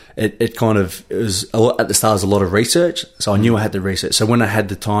 it was a lot, at the start, it was a lot of research, so I knew I had to research. So when I had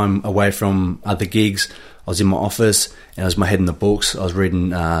the time away from other gigs, I was in my office and I was my head in the books. I was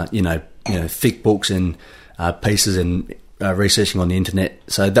reading, thick books and pieces and researching on the internet.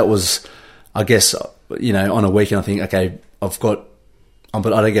 So that was, I guess, on a weekend I think, okay, but I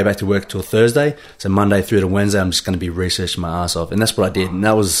don't go back to work till Thursday. So Monday through to Wednesday, I'm just going to be researching my ass off. And that's what I did. And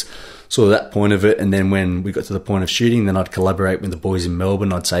that was sort of that point of it. And then when we got to the point of shooting, then I'd collaborate with the boys in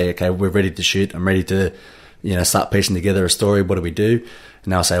Melbourne. I'd say, okay, we're ready to shoot. I'm ready to, start piecing together a story. What do we do?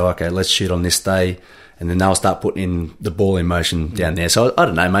 And they'll say, okay, let's shoot on this day. And then they'll start putting in the ball in motion down there. So I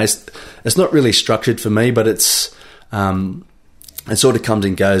don't know, mate. It's not really structured for me, but it sort of comes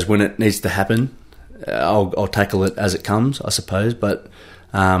and goes when it needs to happen. I'll tackle it as it comes, I suppose. But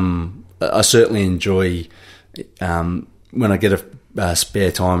I certainly enjoy when I get a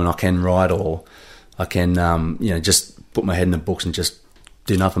spare time and I can write, or I can just put my head in the books and just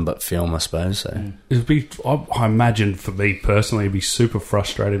do nothing but film, I suppose. So it'd be, I imagine for me personally, it'd be super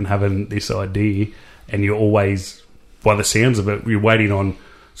frustrating having this idea. And you're always, by the sounds of it, you're waiting on,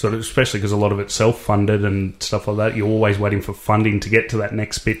 sort of, especially because a lot of it's self-funded and stuff like that, you're always waiting for funding to get to that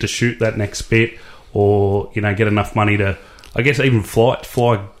next bit, to shoot that next bit, or, get enough money to, I guess, even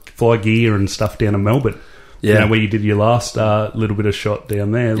fly gear and stuff down to Melbourne. Yeah. Where you did your last little bit of shot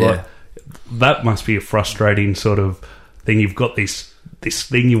down there. Yeah. Like, that must be a frustrating sort of thing. You've got this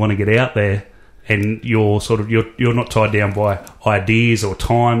thing you want to get out there, and you're not tied down by ideas or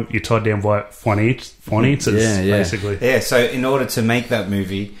time. You're tied down by finances, basically. Yeah. So in order to make that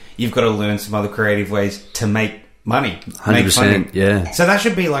movie, you've got to learn some other creative ways to make money. 100%. Yeah. So that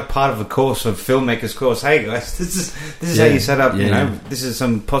should be like part of a course of filmmakers course. Hey guys, this is how you set up. Yeah. You know, this is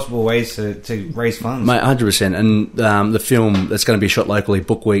some possible ways to raise funds. Mate, 100%. And the film that's going to be shot locally,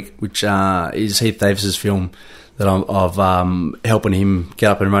 Book Week, which is Heath Davis's film that I'm helping him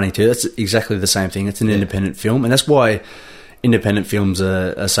get up and running to. That's exactly the same thing. It's an independent film, and that's why independent films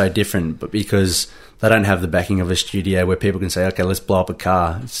are so different. But because they don't have the backing of a studio where people can say, "Okay, let's blow up a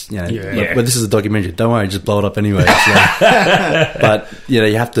car." It's, you know, but this is a documentary. Don't worry, just blow it up anyway. So, but you know,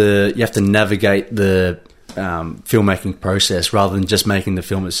 you have to navigate the filmmaking process rather than just making the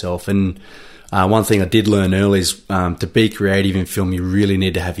film itself. And one thing I did learn early is to be creative in film, you really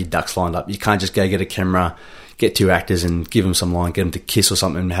need to have your ducks lined up. You can't just go get a camera, get two actors and give them some line, get them to kiss or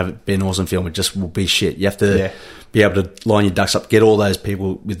something and have it be an awesome film. It just will be shit. You have to be able to line your ducks up, get all those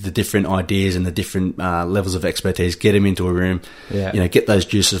people with the different ideas and the different levels of expertise, get them into a room, you know, get those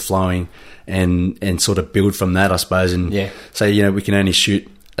juices flowing and sort of build from that, I suppose. And say, you know, we can only shoot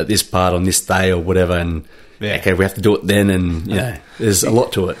at this part on this day or whatever, and okay, we have to do it then, and you know, there's a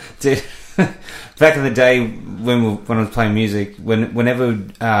lot to it. Dude, back in the day when I was playing music, whenever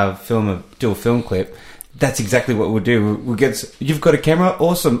we'd do a film clip, that's exactly what we'll do. We'll get, you've got a camera?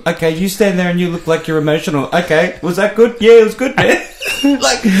 Awesome. Okay, you stand there and you look like you're emotional. Okay, was that good? Yeah, it was good, man.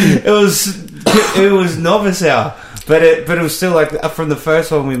 Like, it was novice hour. But it was still like from the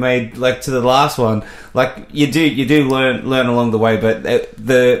first one we made like to the last one, like you do learn along the way, but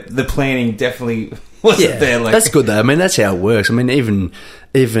the planning definitely wasn't there. Like, that's good though. I mean, that's how it works. I mean, even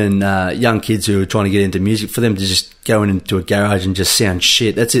young kids who are trying to get into music, for them to just go into a garage and just sound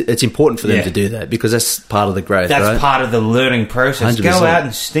shit, it's important for them to do that, because that's part of the growth. That's part of the learning process. 100%. Go out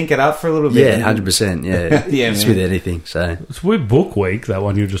and stink it up for a little bit. Yeah, 100%. Yeah, it's with anything. So it's with Book Week, that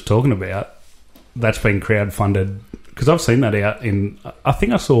one you're just talking about. That's been crowdfunded, because I've seen that out in. I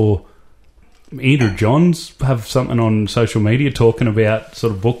think I saw Andrew Johns have something on social media talking about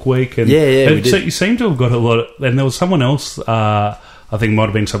sort of Book Week, and so you seem to have got a lot of, and there was someone else, I think it might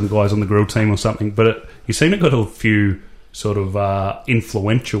have been some guys on the grill team or something, but you seem to have got a few sort of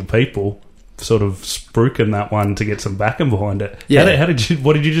influential people sort of spruiking that one to get some backing behind it. How did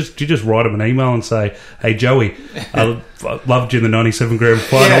you just write him an email and say, "Hey Joey, I loved you in the 97 grand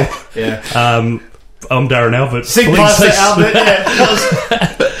final. I'm Darren Albert.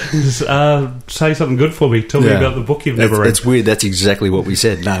 Say something good for me. Tell me about the book you've never read." It's weird. That's exactly what we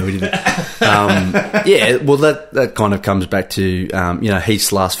said. No, we didn't. Well, that kind of comes back to you know,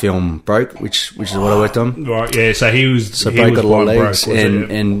 Heath's last film, Broke, which is what I worked on. Right. Yeah. So Broke got a lot of legs,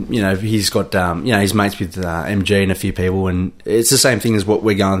 and you know, he's got you know, he's mates with MG and a few people, and it's the same thing as what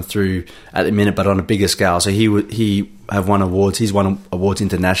we're going through at the minute, but on a bigger scale. So he have won awards. He's won awards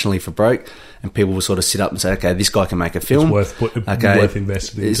internationally for Broke, and people will sort of sit up and say, "Okay, this guy can make a film. It's worth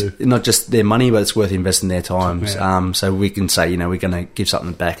investing into." It's not just their money, but it's worth investing their time. Yeah. So we can say, you know, we're going to give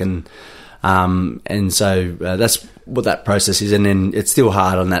something back, and so that's what that process is. And then it's still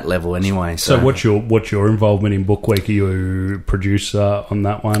hard on that level anyway. So what's your involvement in Book Week? Are you a producer on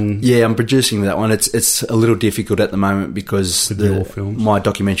that one? Yeah, I'm producing that one. It's a little difficult at the moment because my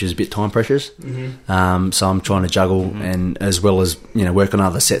documentary is a bit time precious. Mm-hmm. So I'm trying to juggle and as well as, you know, work on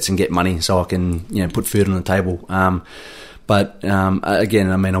other sets and get money so I can, you know, put food on the table. But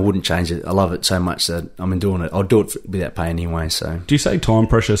again, I mean, I wouldn't change it. I love it so much that I'm doing it. I'll do it without pay anyway. So, do you say time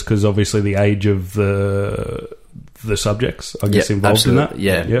precious because obviously the age of the subjects, I guess, involved absolutely. in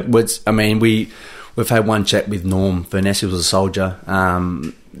that? Yeah. Yep. I mean, we've had one chat with Norm Furness, who was a soldier.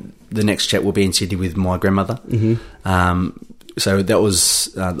 The next chat will be in Sydney with my grandmother. Mm-hmm. So that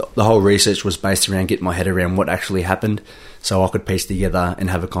was the whole research was based around getting my head around what actually happened, so I could piece together and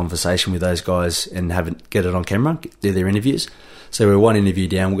have a conversation with those guys and get it on camera, do their interviews. So we're one interview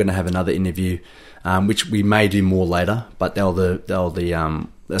down. We're going to have another interview, which we may do more later, but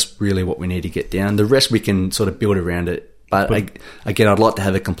that's really what we need to get down. The rest we can sort of build around it. But again, I'd like to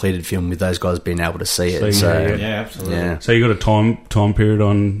have a completed film with those guys being able to see it. Yeah, absolutely. Yeah. So you got a time period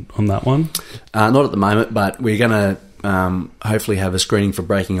on that one? Not at the moment, but we're going to hopefully have a screening for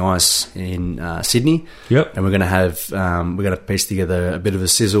Breaking Ice in Sydney. Yep. And we're going to have we're going to piece together a bit of a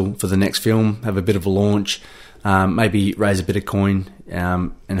sizzle for the next film, have a bit of a launch, maybe raise a bit of coin,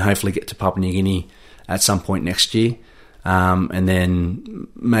 and hopefully get to Papua New Guinea at some point next year. And then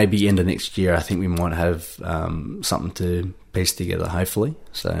maybe end of next year, I think we might have something to piece together, hopefully.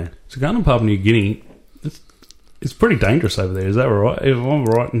 So going to Papua New Guinea, it's pretty dangerous over there. Is that right? Am I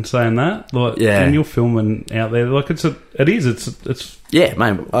right in saying that? Like, Yeah. and you're filming out there, like it's Yeah,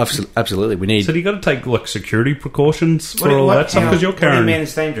 mate, absolutely. We need. So you got to take like security precautions for What- all what- that stuff hang on. because you're What do you carrying. mean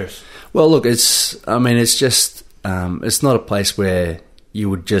it's dangerous? Well, look, it's just it's not a place where you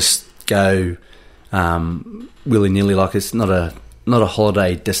would just go willy nilly. Like it's not a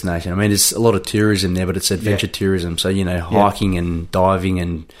holiday destination. I mean, there's a lot of tourism there, but it's adventure tourism. So hiking and diving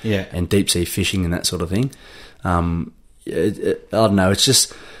and deep sea fishing and that sort of thing. I don't know. It's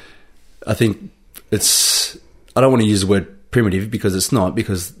just I think it's. I don't want to use the word primitive because it's not,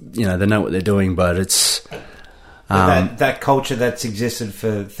 because they know what they're doing, but it's. That culture that's existed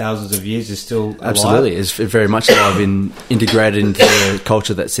for thousands of years is still alive. Absolutely, it's very much alive and integrated into the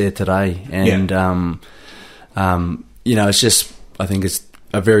culture that's there today. And it's just, I think it's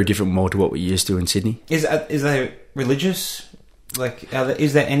a very different world to what we're used to in Sydney. Is there religious? Like,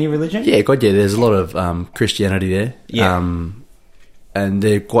 is there any religion? Yeah, God, yeah. There's a lot of Christianity there. Yeah. And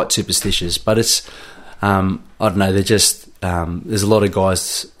they're quite superstitious, but it's I don't know. They're just there's a lot of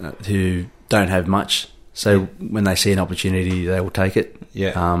guys who don't have much. So when they see an opportunity, they will take it.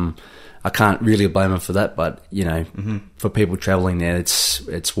 Yeah. I can't really blame them for that, but for people travelling there,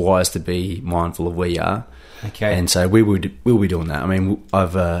 it's wise to be mindful of where you are. Okay. And so we'll be doing that. I mean,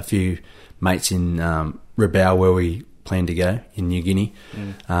 I've a few mates in Rabaul where we plan to go in New Guinea.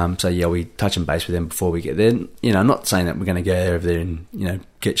 So yeah, we touch and base with them before we get there. I'm not saying that we're going to go over there and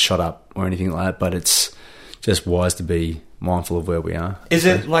get shot up or anything like that, but it's just wise to be mindful of where we are. Is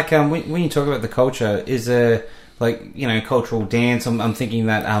it like when you talk about the culture? Is there like cultural dance? I'm thinking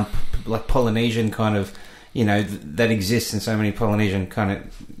that like Polynesian kind of that exists in so many Polynesian kind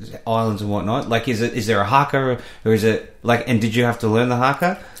of islands and whatnot. Like, is there a haka or is it like? And did you have to learn the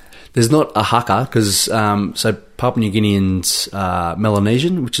haka? There's not a haka because so Papua New Guineans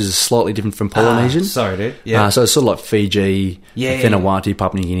Melanesian, which is slightly different from Polynesian. Sorry, dude. Yeah. So it's sort of like Fiji, Yeah, Vanuatu,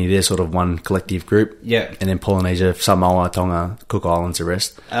 Papua New Guinea. They're sort of one collective group. Yeah. And then Polynesia, Samoa, Tonga, Cook Islands, the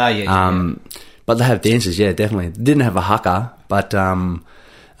rest. Yeah. But they have dances. Yeah, definitely. They didn't have a haka, but they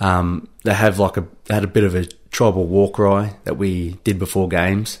have they had a bit of a tribal war cry that we did before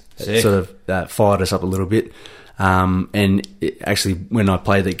games. It sort of fired us up a little bit. And actually, when I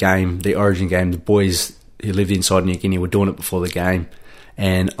played the game, the Origin game, the boys who lived inside New Guinea were doing it before the game,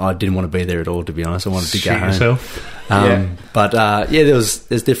 and I didn't want to be there at all. To be honest, I wanted to go home. Yourself. But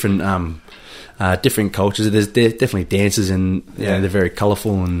there's different different cultures. There's definitely dances, and they're very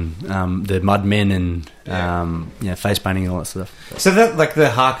colourful, and the mud men and face painting and all that stuff. So that like the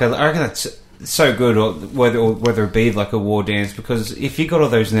haka, I reckon that's so good, or whether it be like a war dance, because if you got all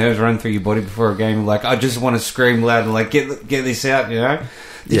those nerves running through your body before a game, like I just want to scream loud and like get this out, Did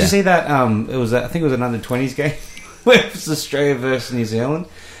you see that? It was I think it was an under-20s game where it was Australia versus New Zealand,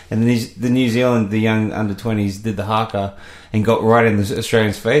 and the New Zealand, the young under-20s did the haka and got right in the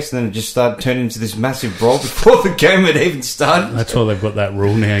Australians' face, and then it just started turning into this massive brawl before the game had even started. That's why they've got that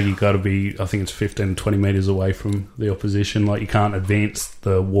rule now. You got to be, I think it's 15, 20 metres away from the opposition. Like, you can't advance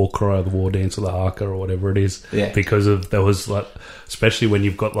the war cry or the war dance or the haka or whatever it is. Yeah. Because there was like, especially when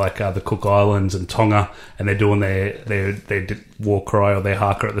you've got like the Cook Islands and Tonga, and they're doing their war cry or their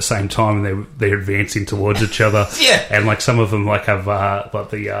haka at the same time, and they're advancing towards each other. Yeah. And like some of them like have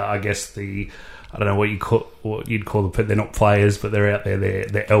like the I guess the, I don't know what you'd call them. They're not players, but they're out there.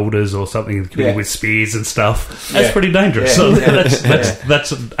 They're elders or something with spears and stuff. That's pretty dangerous. So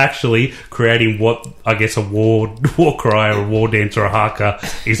that's actually creating what I guess a war cry or a war dance or a haka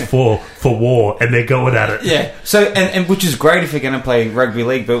is for war, and they're going at it. Yeah. So and which is great if you're going to play rugby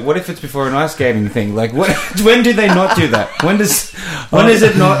league, but what if it's before an ice skating thing? Like, when do they not do that? When is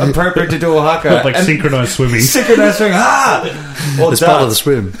it not appropriate to do a haka? Like synchronized swimming. Synchronized swimming. Or It's part of the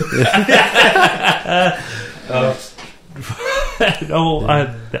swim.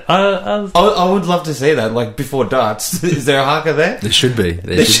 I would love to see that, like before darts. Is there a haka there? There should be.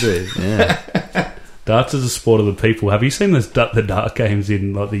 There should be. Yeah. Darts is a sport of the people. Have you seen the dart games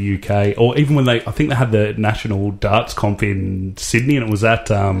in like the UK, or even when I think they had the national darts comp in Sydney, and it was at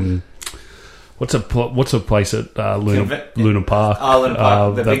what's a place at Luna Park? Luna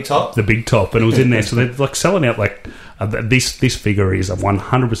Park, the Big Top. The Big Top, and it was in there. So they're like selling out like this figure is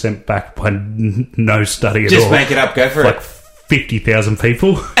 100% backed by no study at all. Just make it up. Go for like it. 50,000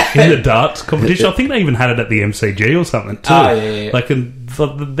 people in the darts competition. I think they even had it at the MCG or something too. Oh, yeah. Like,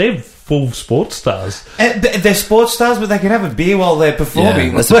 they're full sports stars. And they're sports stars, but they can have a beer while they're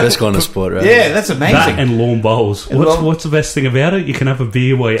performing. Yeah, that's the best kind of sport, right? Yeah, that's amazing. That and lawn bowls. What's the best thing about it? You can have a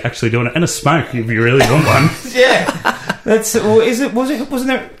beer while you're actually doing it, and a smoke if you really want one. Yeah, wasn't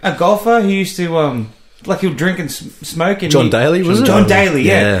there a golfer who used to like he'll drink and smoke. And John Daly, was it? John Daly,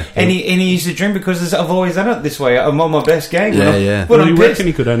 yeah. Yeah. And he used to drink because I've always done it this way. I'm on my best game. Yeah. Well, you reckon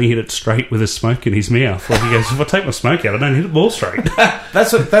he could only hit it straight with a smoke in his mouth? Like he goes, if I take my smoke out, I don't hit it ball straight.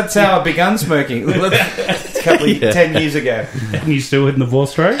 That's how I began smoking. A couple of 10 years ago. And you still hitting the ball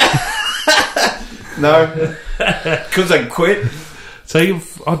straight? No, because I quit. So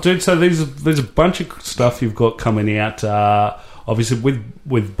so there's a bunch of stuff you've got coming out. Obviously,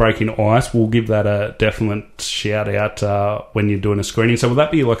 with Breaking Ice, we'll give that a definite shout out when you're doing a screening. So will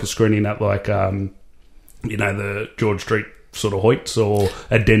that be like a screening at like the George Street sort of Hoyts or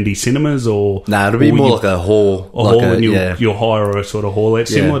at Dendy Cinemas, or no, it'll be more like a hall. And you'll hire a sort of hall.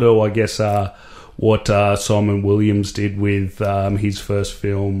 It's similar to, I guess, what Simon Williams did with his first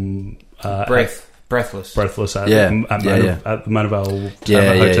film, Breathless at the Manavale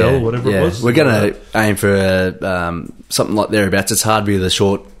Hotel, or whatever it was. We're going to aim for something like thereabouts. It's hard to be the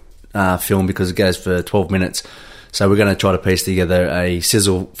short film because it goes for 12 minutes. So we're going to try to piece together a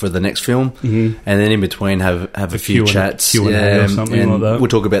sizzle for the next film, and then in between have a few chats, Q&A or something like that. We'll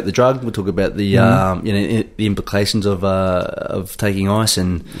talk about the drug. We'll talk about the the implications of taking ice,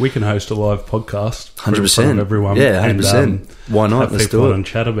 and we can host a live podcast. 100%, everyone. Yeah, 100%. Why not? Let's do it and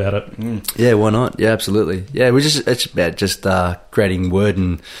chat about it. Yeah, why not? Yeah, absolutely. Yeah, it's about just creating word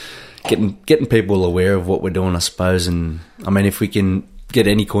and getting people aware of what we're doing, I suppose. And I mean, if we can get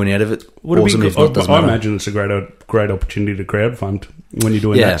any coin out of it, awesome. If not, doesn't I matter. imagine it's a great opportunity to crowdfund when you're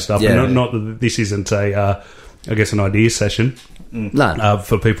doing that stuff. Yeah. And not that this isn't I guess an idea session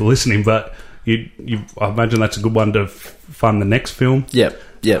for people listening, but I imagine that's a good one to fund the next film. Yep.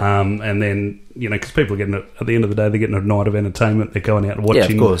 And then because people are getting at the end of the day, they're getting a night of entertainment. They're going out and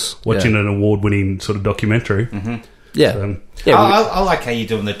watching an award-winning sort of documentary. Mm-hmm. Yeah. So, I like how you're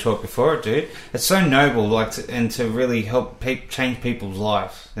doing the talk before it, dude. It's so noble, and to really help change people's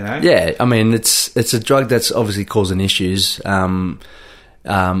lives, Yeah, I mean, it's a drug that's obviously causing issues. And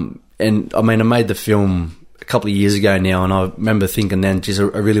I mean, I made the film a couple of years ago now, and I remember thinking then, geez, I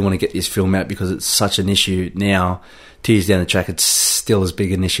really want to get this film out because it's such an issue now. 2 years down the track, it's still as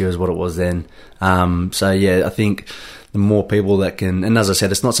big an issue as what it was then. So yeah, I think the more people that can, and as I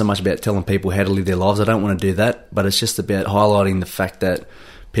said, it's not so much about telling people how to live their lives. I don't want to do that, but it's just about highlighting the fact that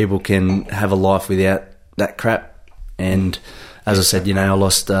people can have a life without that crap. And as I said, I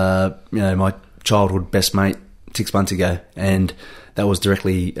lost my childhood best mate 6 months ago, and that was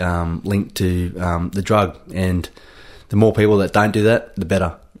directly linked to the drug. And the more people that don't do that, the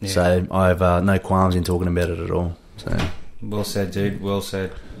better. Yeah. So I have no qualms in talking about it at all. So well said, dude. Well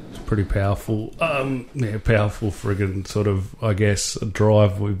said. Pretty powerful, powerful friggin' sort of, I guess,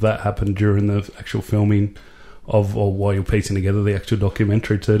 drive with that happened during the actual filming of, or while you're piecing together the actual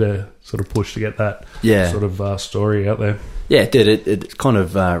documentary to sort of push to get that sort of story out there. Yeah, it did. It kind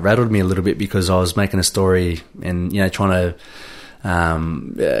of rattled me a little bit because I was making a story and trying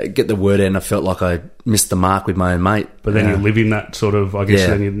to get the word out, and I felt like I missed the mark with my own mate. But then you're living that sort of, I guess,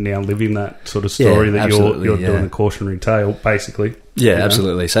 then you're now living that sort of story that you're doing a cautionary tale, basically. Yeah,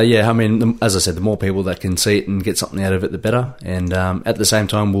 absolutely. So, yeah, I mean, as I said, the more people that can see it and get something out of it, the better. And at the same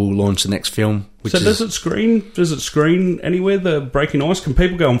time, we'll launch the next film. Does it screen anywhere, the Breaking Ice? Can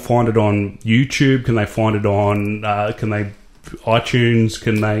people go and find it on YouTube? Can they find it on,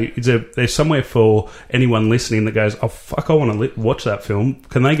 iTunes? Is there somewhere for anyone listening that goes, oh, fuck, I want to watch that film?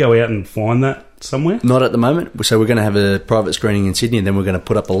 Can they go out and find that somewhere? Not at the moment. So we're going to have a private screening in Sydney, and then we're going to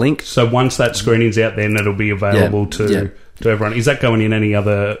put up a link. So once that screening's out, then it'll be available to everyone. Is that going in any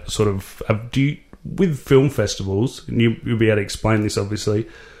other sort of... with film festivals, and you'll be able to explain this, obviously,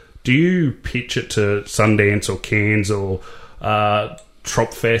 do you pitch it to Sundance or Cairns or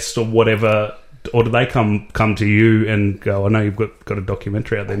Tropfest or whatever, or do they come to you and go, I know you've got a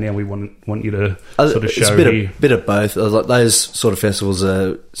documentary out there now, we want you to sort of show It's a bit of both. Like those sort of festivals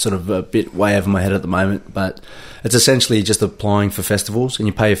are sort of a bit way over my head at the moment, but it's essentially just applying for festivals, and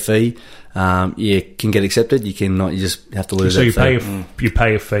you pay a fee. You can get accepted, you cannot, you just have to lose so that fee. You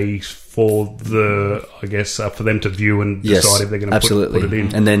pay a fee for for them to view and decide if they're going to put it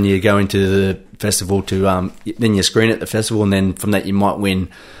in. And then you go into the festival to then you screen at the festival, and then from that you might win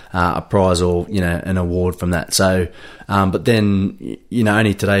a prize or an award from that. So but then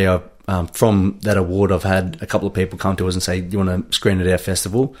only today from that award I've had a couple of people come to us and say, do you want to screen at our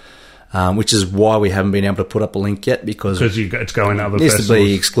festival? Which is why we haven't been able to put up a link yet, because it's going to other festivals. It needs to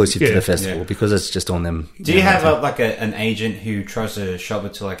be exclusive to the festival because it's just on them. Do you have an agent who tries to shop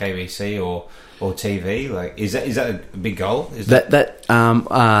it to like ABC or TV? Like, is that a big goal?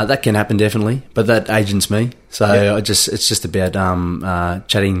 That can happen definitely, but that agent's me. So it's just about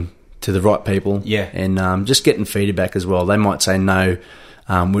chatting to the right people, and just getting feedback as well. They might say no.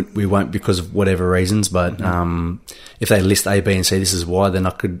 we won't because of whatever reasons. But if they list A, B, and C, this is why. Then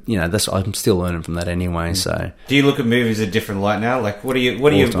I could, I'm still learning from that anyway. So, do you look at movies a different light now? Like, what are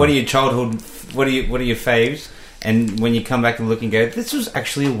your childhood? What are your faves? And when you come back and look and go, this was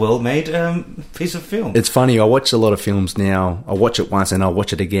actually a well-made piece of film. It's funny. I watch a lot of films now. I watch it once and I'll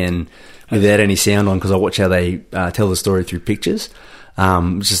watch it again without any sound on because I watch how they tell the story through pictures.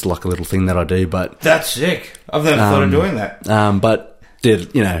 It's just like a little thing that I do. But that's sick. I've never thought of doing that. But I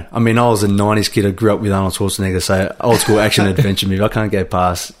was a 90s kid. I grew up with Arnold Schwarzenegger, so old school action adventure movie. I can't go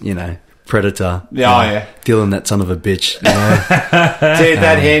past, Predator. Dylan, that son of a bitch. Dude,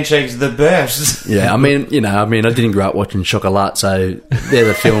 that handshake's the best. Yeah, I didn't grow up watching Chocolat, so they're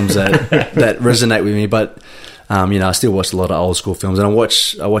the films that resonate with me. But I still watch a lot of old school films, and I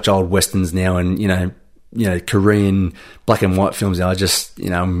watch old westerns now, and Korean black and white films now. I just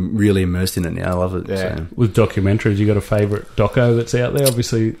I'm really immersed in it now. I love it. Yeah. So. With documentaries, you got a favourite doco that's out there?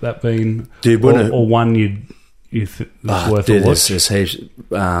 Obviously, that being or one worth a watch. There's heaps.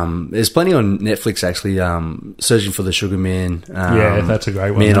 There's plenty on Netflix actually. Searching for the Sugar Man. That's a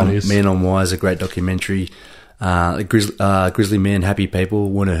great one. Man on Wire is a great documentary. Grizzly Man, Happy People.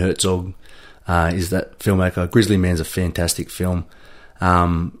 Werner Herzog is that filmmaker. Grizzly Man's a fantastic film.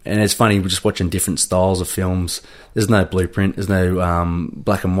 And it's funny, we're just watching different styles of films. There's no blueprint. There's no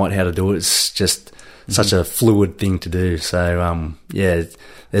black and white how to do it. It's just such a fluid thing to do. So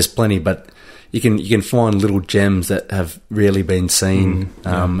there's plenty, but you can find little gems that have rarely been seen,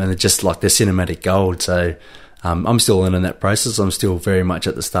 and they're just like they're cinematic gold. So I'm still learning that process. I'm still very much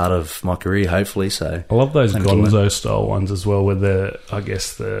at the start of my career, hopefully. So I love those Gonzo style ones as well, where the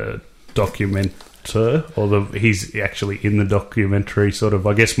documenter or he's actually in the documentary, sort of,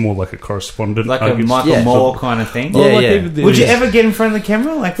 I guess, more like a correspondent, like a Michael Moore kind of thing. Would you ever get in front of the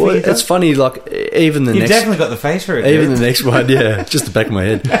camera? It's funny. Like even the You've definitely got the face for it. Even the next one, just the back of my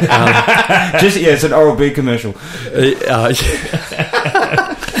head. It's an Oral-B commercial.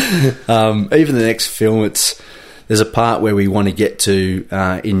 Even the next film, there's a part where we want to get to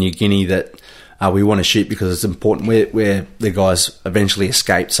in New Guinea that. We want to shoot because it's important where the guys eventually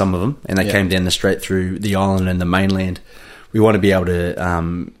escaped, some of them, and they came down the strait through the island and the mainland. We want to be able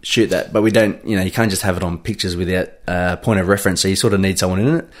to shoot that, but we don't, you can't just have it on pictures without a point of reference, so you sort of need someone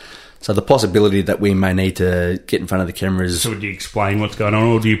in it. So the possibility that we may need to get in front of the cameras... So would you explain what's going on,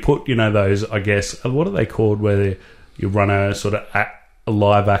 or do you put, those, I guess, what are they called, where you run a sort of... a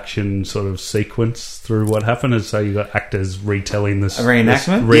live action sort of sequence through what happened, and so you got actors retelling this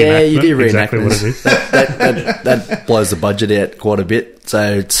reenactment. Yeah, you do reenactment. Exactly what it is. that blows the budget out quite a bit.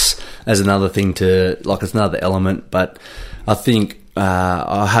 So it's as another thing it's another element. But I think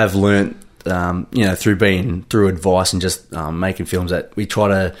I have learnt, through advice and just making films, that we try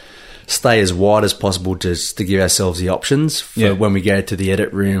to stay as wide as possible just to give ourselves the options for when we go to the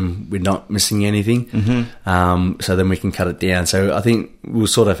edit room, we're not missing anything. So then we can cut it down. So I think we'll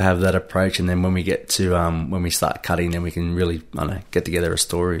sort of have that approach, and then when we get to when we start cutting, then we can really get together a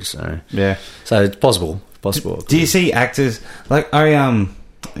story. So so it's possible. Do you see actors like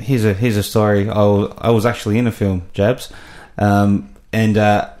here's a story. I was actually in a film, Jabs, and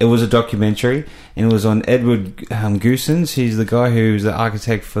it was a documentary, and it was on Edward Goosens. He's the guy who's the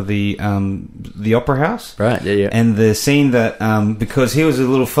architect for the Opera House. Right, yeah. And the scene that, because he was a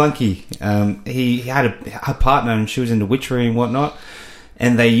little funky, he had a partner, and she was into witchery and whatnot,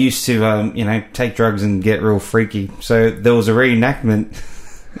 and they used to, take drugs and get real freaky. So there was a reenactment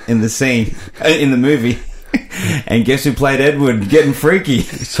in the scene, in the movie. And guess who played Edward getting freaky?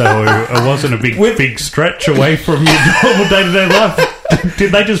 So it wasn't a big stretch away from your normal day-to-day life.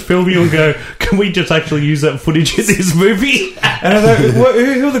 Did they just film you and go, can we just actually use that footage in this movie? And I thought,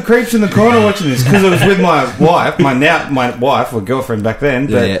 who are the creeps in the corner watching this? Because it was with my wife, my wife or girlfriend back then.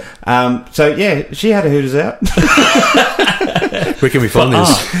 But, she had her hooters out. Where can we find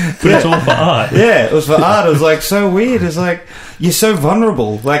this? But it's all for art. Yeah, it was for art. It was like so weird. It's like you're so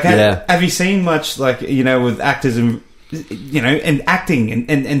vulnerable. Like, have you seen much with actors and and acting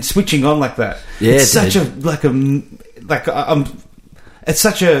and switching on like that? Yeah, it's such it's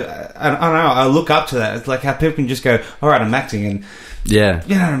such a I don't know. I look up to that. It's like how people can just go, all right, I'm acting, and you know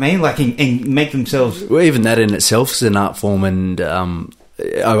what I mean, like and make themselves. Well, even that in itself is an art form, and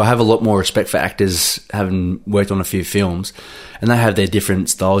I have a lot more respect for actors, having worked on a few films, and they have their different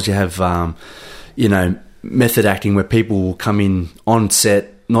styles. You have, method acting where people will come in on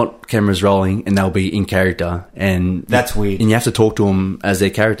set, not cameras rolling, and they'll be in character, and that's weird. And you have to talk to them as their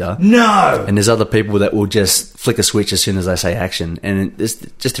character. No. And there's other people that will just flick a switch as soon as they say action, and it's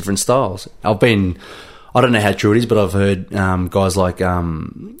just different styles. I don't know how true it is, but I've heard guys like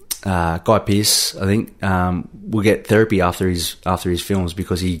Guy Pearce, I think, will get therapy after his films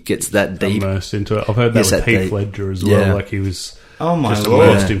because he gets that deep. Immersed into it. I've heard that with Heath Ledger as well. Yeah. Like he was Lord.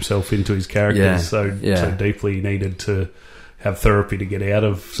 immersed himself into his characters so Yeah. deeply he needed to have therapy to get out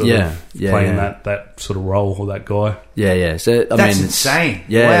of playing that sort of role or that guy. Yeah. So That's insane.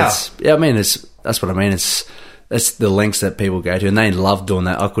 Yeah, Wow. That's what I mean. That's the lengths that people go to, and they love doing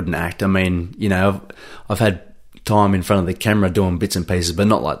that. I couldn't act. I mean, I've had time in front of the camera doing bits and pieces, but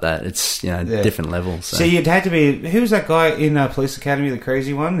not like that. It's different levels. So you'd had to be. Who was that guy in Police Academy, the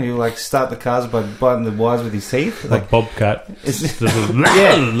crazy one, who like start the cars by biting the wires with his teeth, like Bobcat.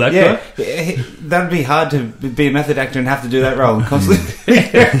 That guy? That'd be hard to be a method actor and have to do that role constantly.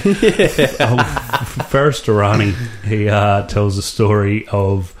 Faris Durrani, he tells a story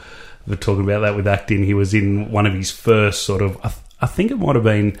of talking about that with acting. He was in one of his first sort of, I think it might have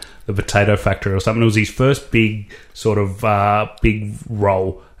been The Potato Factory or something. It was his first big sort of big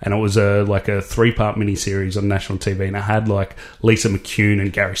role, and it was a 3-part miniseries on national TV, and it had like Lisa McCune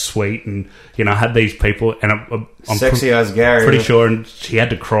and Gary Sweet, and I had these people, and I'm sexy as Gary, pretty sure, and he had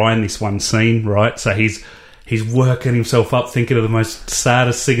to cry in this one scene, right? So he's working himself up, thinking of the most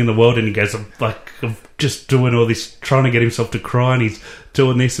saddest thing in the world, and he goes, I'm just doing all this, trying to get himself to cry, and he's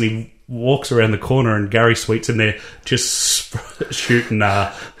doing this, and he walks around the corner, and Gary Sweet's in there just shooting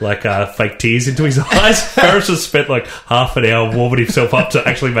fake tears into his eyes. Faris has spent like half an hour warming himself up to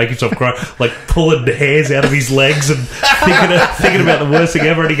actually make himself cry, like pulling the hairs out of his legs and thinking about the worst thing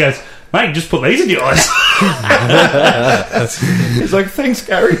ever, and he goes, mate, just put these in your eyes. He's like, thanks,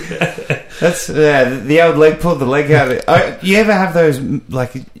 Gary. That's the old leg, pulled the leg out. You ever have those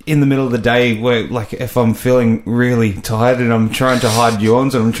like in the middle of the day where, like, if I'm feeling really tired and I'm trying to hide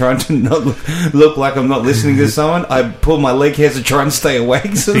yawns and I'm trying to not look like I'm not listening to someone, I pull my leg hairs to try and stay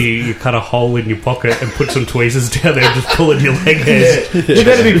awake. So you cut a hole in your pocket and put some tweezers down there and just pull in your leg hairs. Yeah. You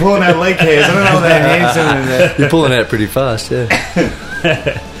better be pulling out leg hairs. I don't know what that hands You're pulling out pretty fast,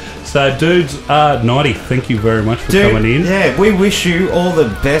 yeah. So, dudes, Nighty, thank you very much for coming in. Yeah, we wish you all the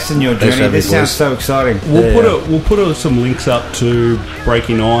best in your journey. This sounds so exciting. We'll put some links up to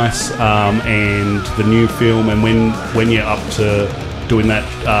Breaking Ice and the new film, and when you're up to doing that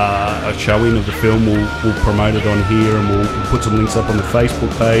a showing of the film, we'll promote it on here, and we'll put some links up on the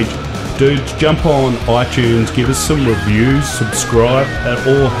Facebook page. Dudes, jump on iTunes, give us some reviews, subscribe. That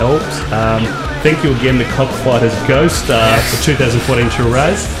all helps. Thank you again to Cockfighter's Ghost for 2014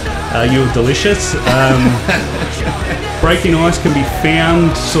 Shiraz. You were delicious. Breaking Ice can be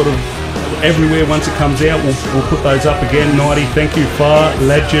found sort of everywhere once it comes out. We'll put those up again. Nighty, thank you, Far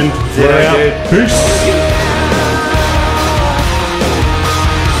Legend. We're out. Peace.